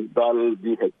Bajrang Dal,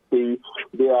 BHP,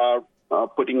 they are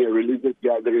putting a religious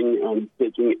gathering and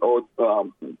taking oath,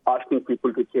 asking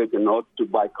people to take an oath to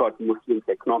boycott Muslims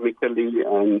economically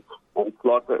and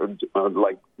slaughter,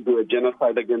 do a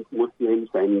genocide against Muslims,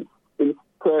 and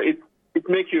so it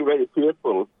makes you very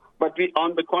fearful. But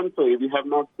on the contrary, we have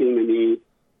not seen any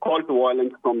call to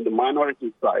violence from the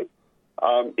minority side.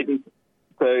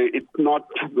 It's not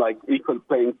equal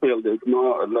playing field. There's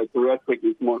no the rhetoric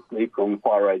is mostly from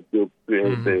far right groups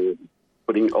where they're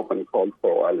putting open calls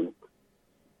for violence.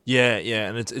 Yeah,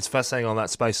 and it's fascinating on that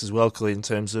space as well, Khalid, in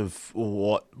terms of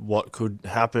what could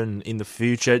happen in the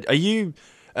future. Are you,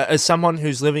 as someone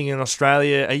who's living in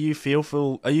Australia, are you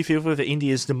fearful for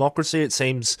India's democracy? It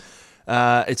seems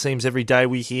every day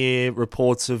we hear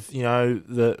reports of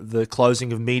the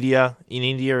closing of media in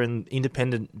India and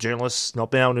independent journalists not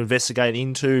being able to investigate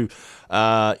into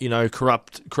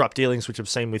corrupt dealings, which I've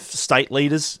seen with state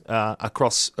leaders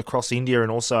across India,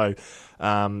 and also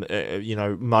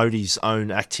Modi's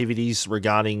own activities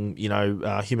regarding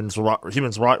human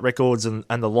rights records and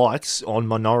the likes on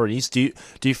minorities. Do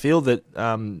you feel that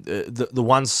the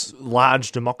once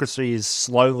large democracy is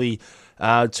slowly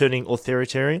turning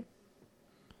authoritarian?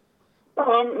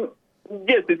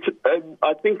 Yes,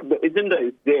 I think the agenda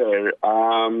is there.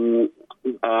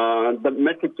 The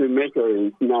message we make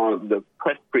is now the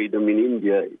press freedom in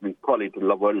India. We call it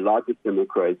the world's largest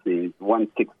democracy,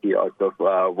 160 out of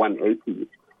 180.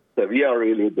 So we are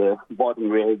really the bottom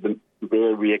where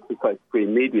we exercise free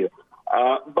media.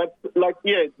 But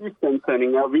it is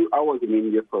concerning. I was in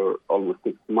India for almost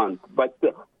 6 months. But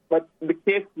the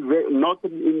case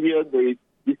northern India, there is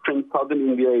different. Southern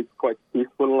India is quite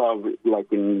peaceful,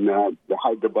 in the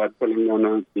Hyderabad,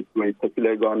 Telangana, it's very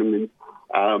secular government,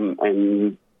 I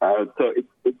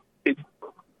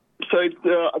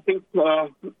think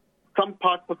some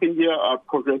parts of India are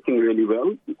progressing really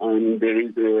well, and there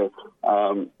is the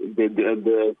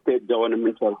state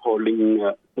governments are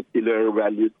holding secular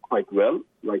values quite well.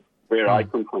 where I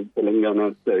come from,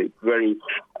 Telangana. So it's very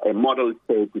a model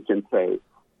state, you can say.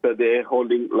 So they're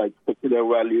holding like secular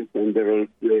values, and the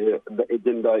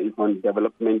agenda is on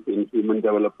development, in human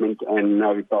development, and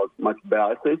without much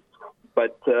biases.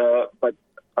 But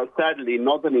sadly,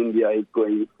 northern India is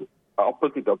going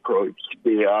opposite approach.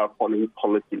 They are following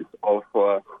policies of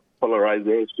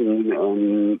polarization,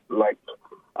 and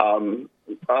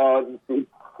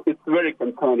it's very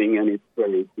concerning, and it's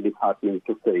very disheartening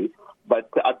to say. But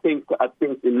I think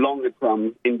in longer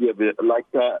term, India will,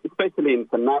 especially in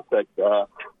Karnataka,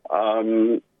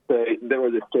 there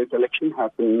was a state election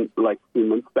happened like 3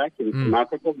 months back in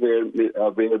Karnataka, where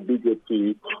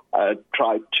BJP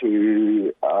tried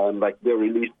to they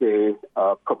released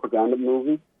a propaganda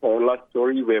movie, Kerala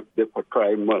Story, where they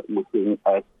portray Muslims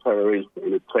as terrorists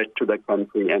and a threat to the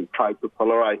country, and tried to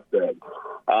polarize the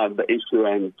issue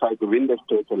and try to win the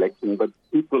state election. But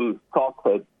people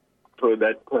suffered through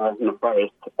that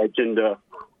nefarious agenda,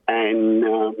 and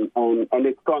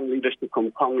a strong leadership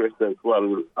from Congress as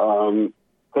well.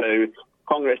 So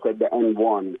Congress at the end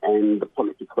won, and the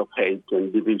politics of hate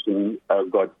and division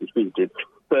got defeated.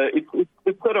 So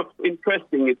it's sort of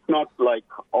interesting. It's not like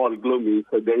all gloomy.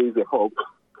 So there is a hope.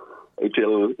 It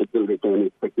will return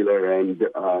its secular and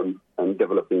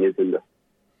developing agenda.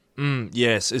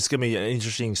 Yes, it's going to be an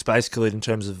interesting space, Khalid, in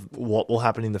terms of what will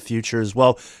happen in the future as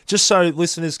well. Just so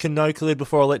listeners can know, Khalid,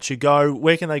 before I let you go,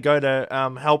 where can they go to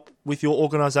help with your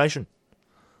organisation?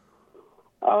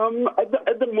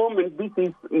 At the moment, this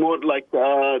is more like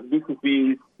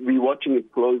we're watching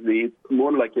it closely. It's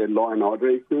more like a law and order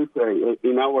issue. So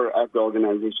in our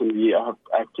organisation, we are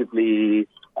actively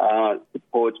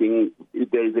supporting if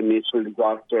there is a natural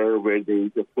disaster, where there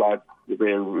is a flood,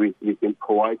 where we can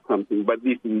provide something. But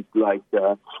this is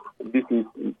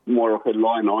more of a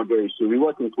law and order issue. We're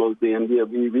working closely, and we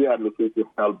are looking to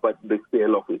help, but the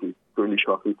scale of it is really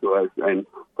shocking to us, and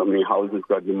so many houses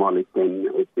got demolished, and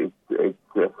I think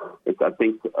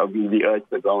we urge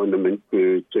the government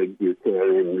to take due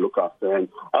care and look after. And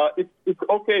it's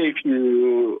okay if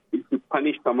you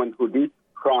punish someone who did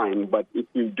crime, but if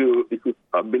you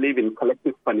believe in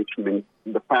collective punishment,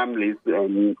 the families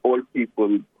and old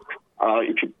people,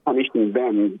 if you're punishing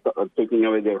them, taking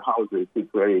away their houses,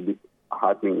 it's very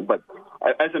disheartening. But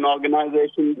as an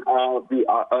organization, we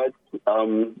urge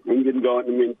Indian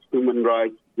government, human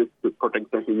rights, just to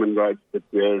protect the human rights. That's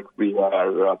where we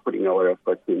are putting our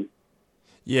efforts in.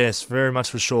 Yes, very much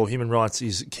for sure. Human rights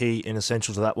is key and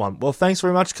essential to that one. Well, thanks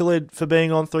very much, Khalid, for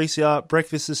being on 3CR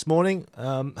Breakfast this morning.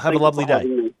 Have a lovely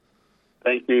day.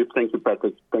 Thank you,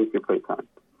 Patrick. Thank you for your time.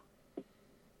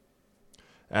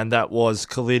 And that was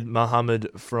Khalid Mohammed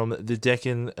from the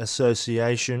Deccan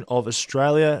Association of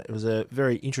Australia. It was a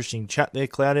very interesting chat there,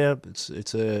 Claudia.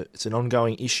 It's an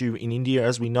ongoing issue in India,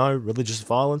 as we know, religious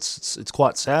violence. It's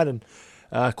quite sad and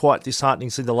quite disheartening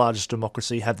to see the largest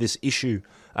democracy have this issue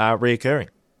reoccurring.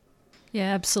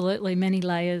 Yeah, absolutely. Many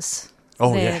layers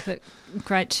there, yeah. But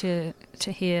great to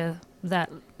hear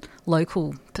that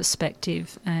local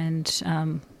perspective. And,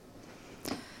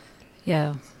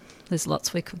 there's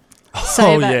lots we could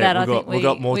say about that. I think we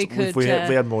got more. If we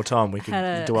had more time, we could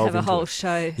have a whole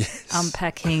show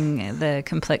unpacking the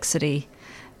complexity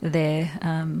there.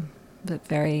 But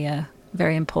very,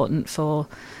 very important for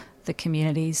the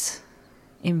communities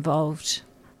involved.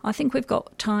 I think we've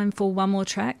got time for one more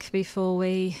track before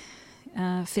we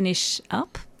finish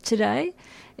up today.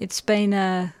 It's been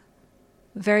a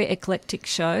very eclectic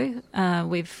show.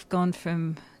 We've gone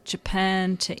from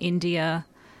Japan to India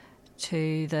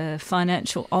to the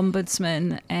financial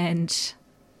ombudsman and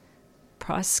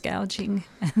price gouging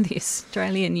and the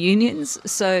Australian unions.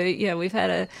 So, yeah, we've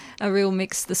had a real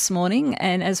mix this morning.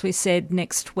 And as we said,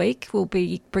 next week we'll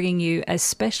be bringing you a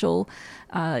special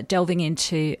delving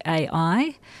into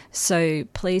AI. So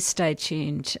please stay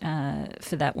tuned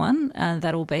for that one.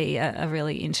 That'll be a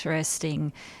really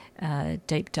interesting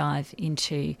deep dive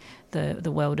into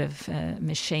the world of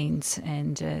machines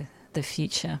and the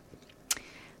future.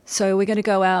 So we're going to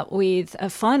go out with a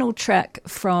final track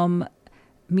from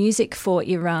Music for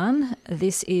Iran.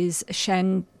 This is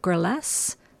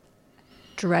Shangri-Lass,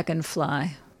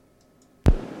 Dragonfly.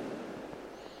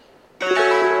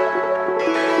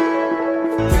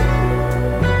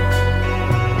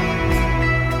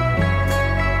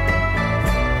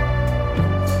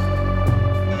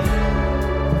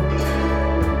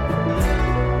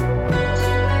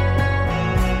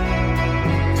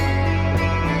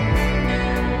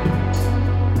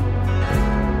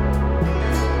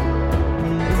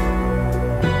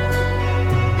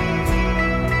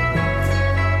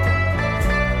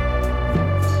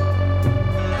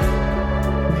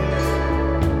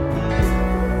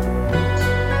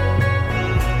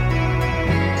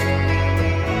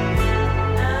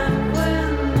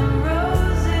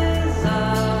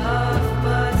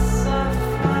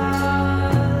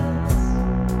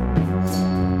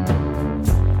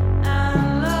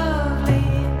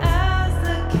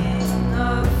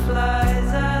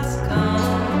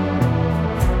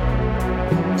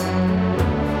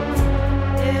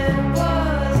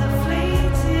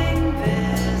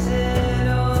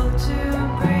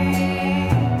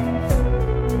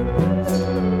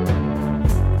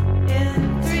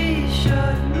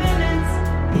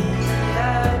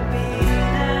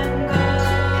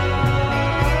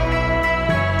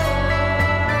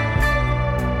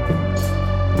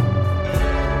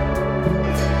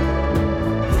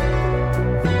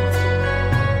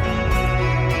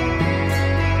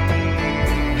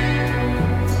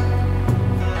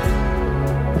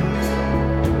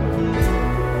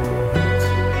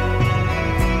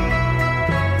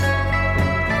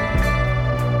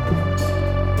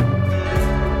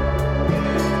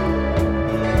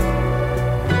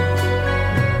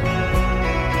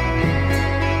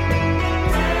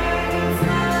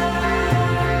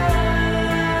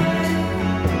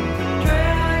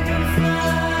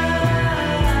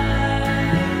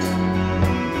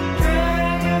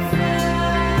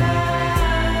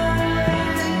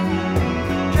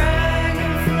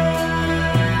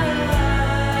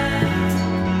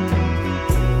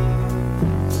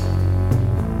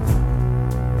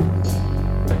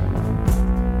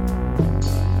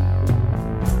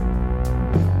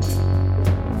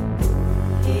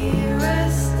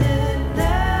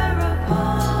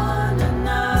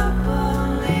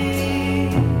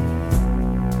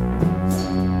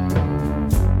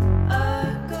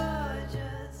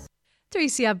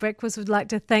 3CR Breakfast would like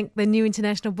to thank the New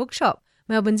International Bookshop,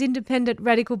 Melbourne's independent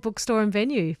radical bookstore and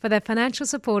venue, for their financial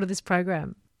support of this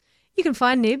program. You can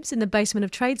find Nibs in the basement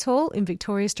of Trades Hall in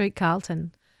Victoria Street,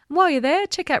 Carlton. And while you're there,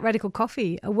 check out Radical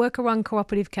Coffee, a worker-run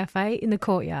cooperative cafe in the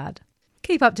courtyard.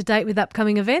 Keep up to date with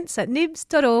upcoming events at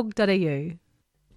nibs.org.au.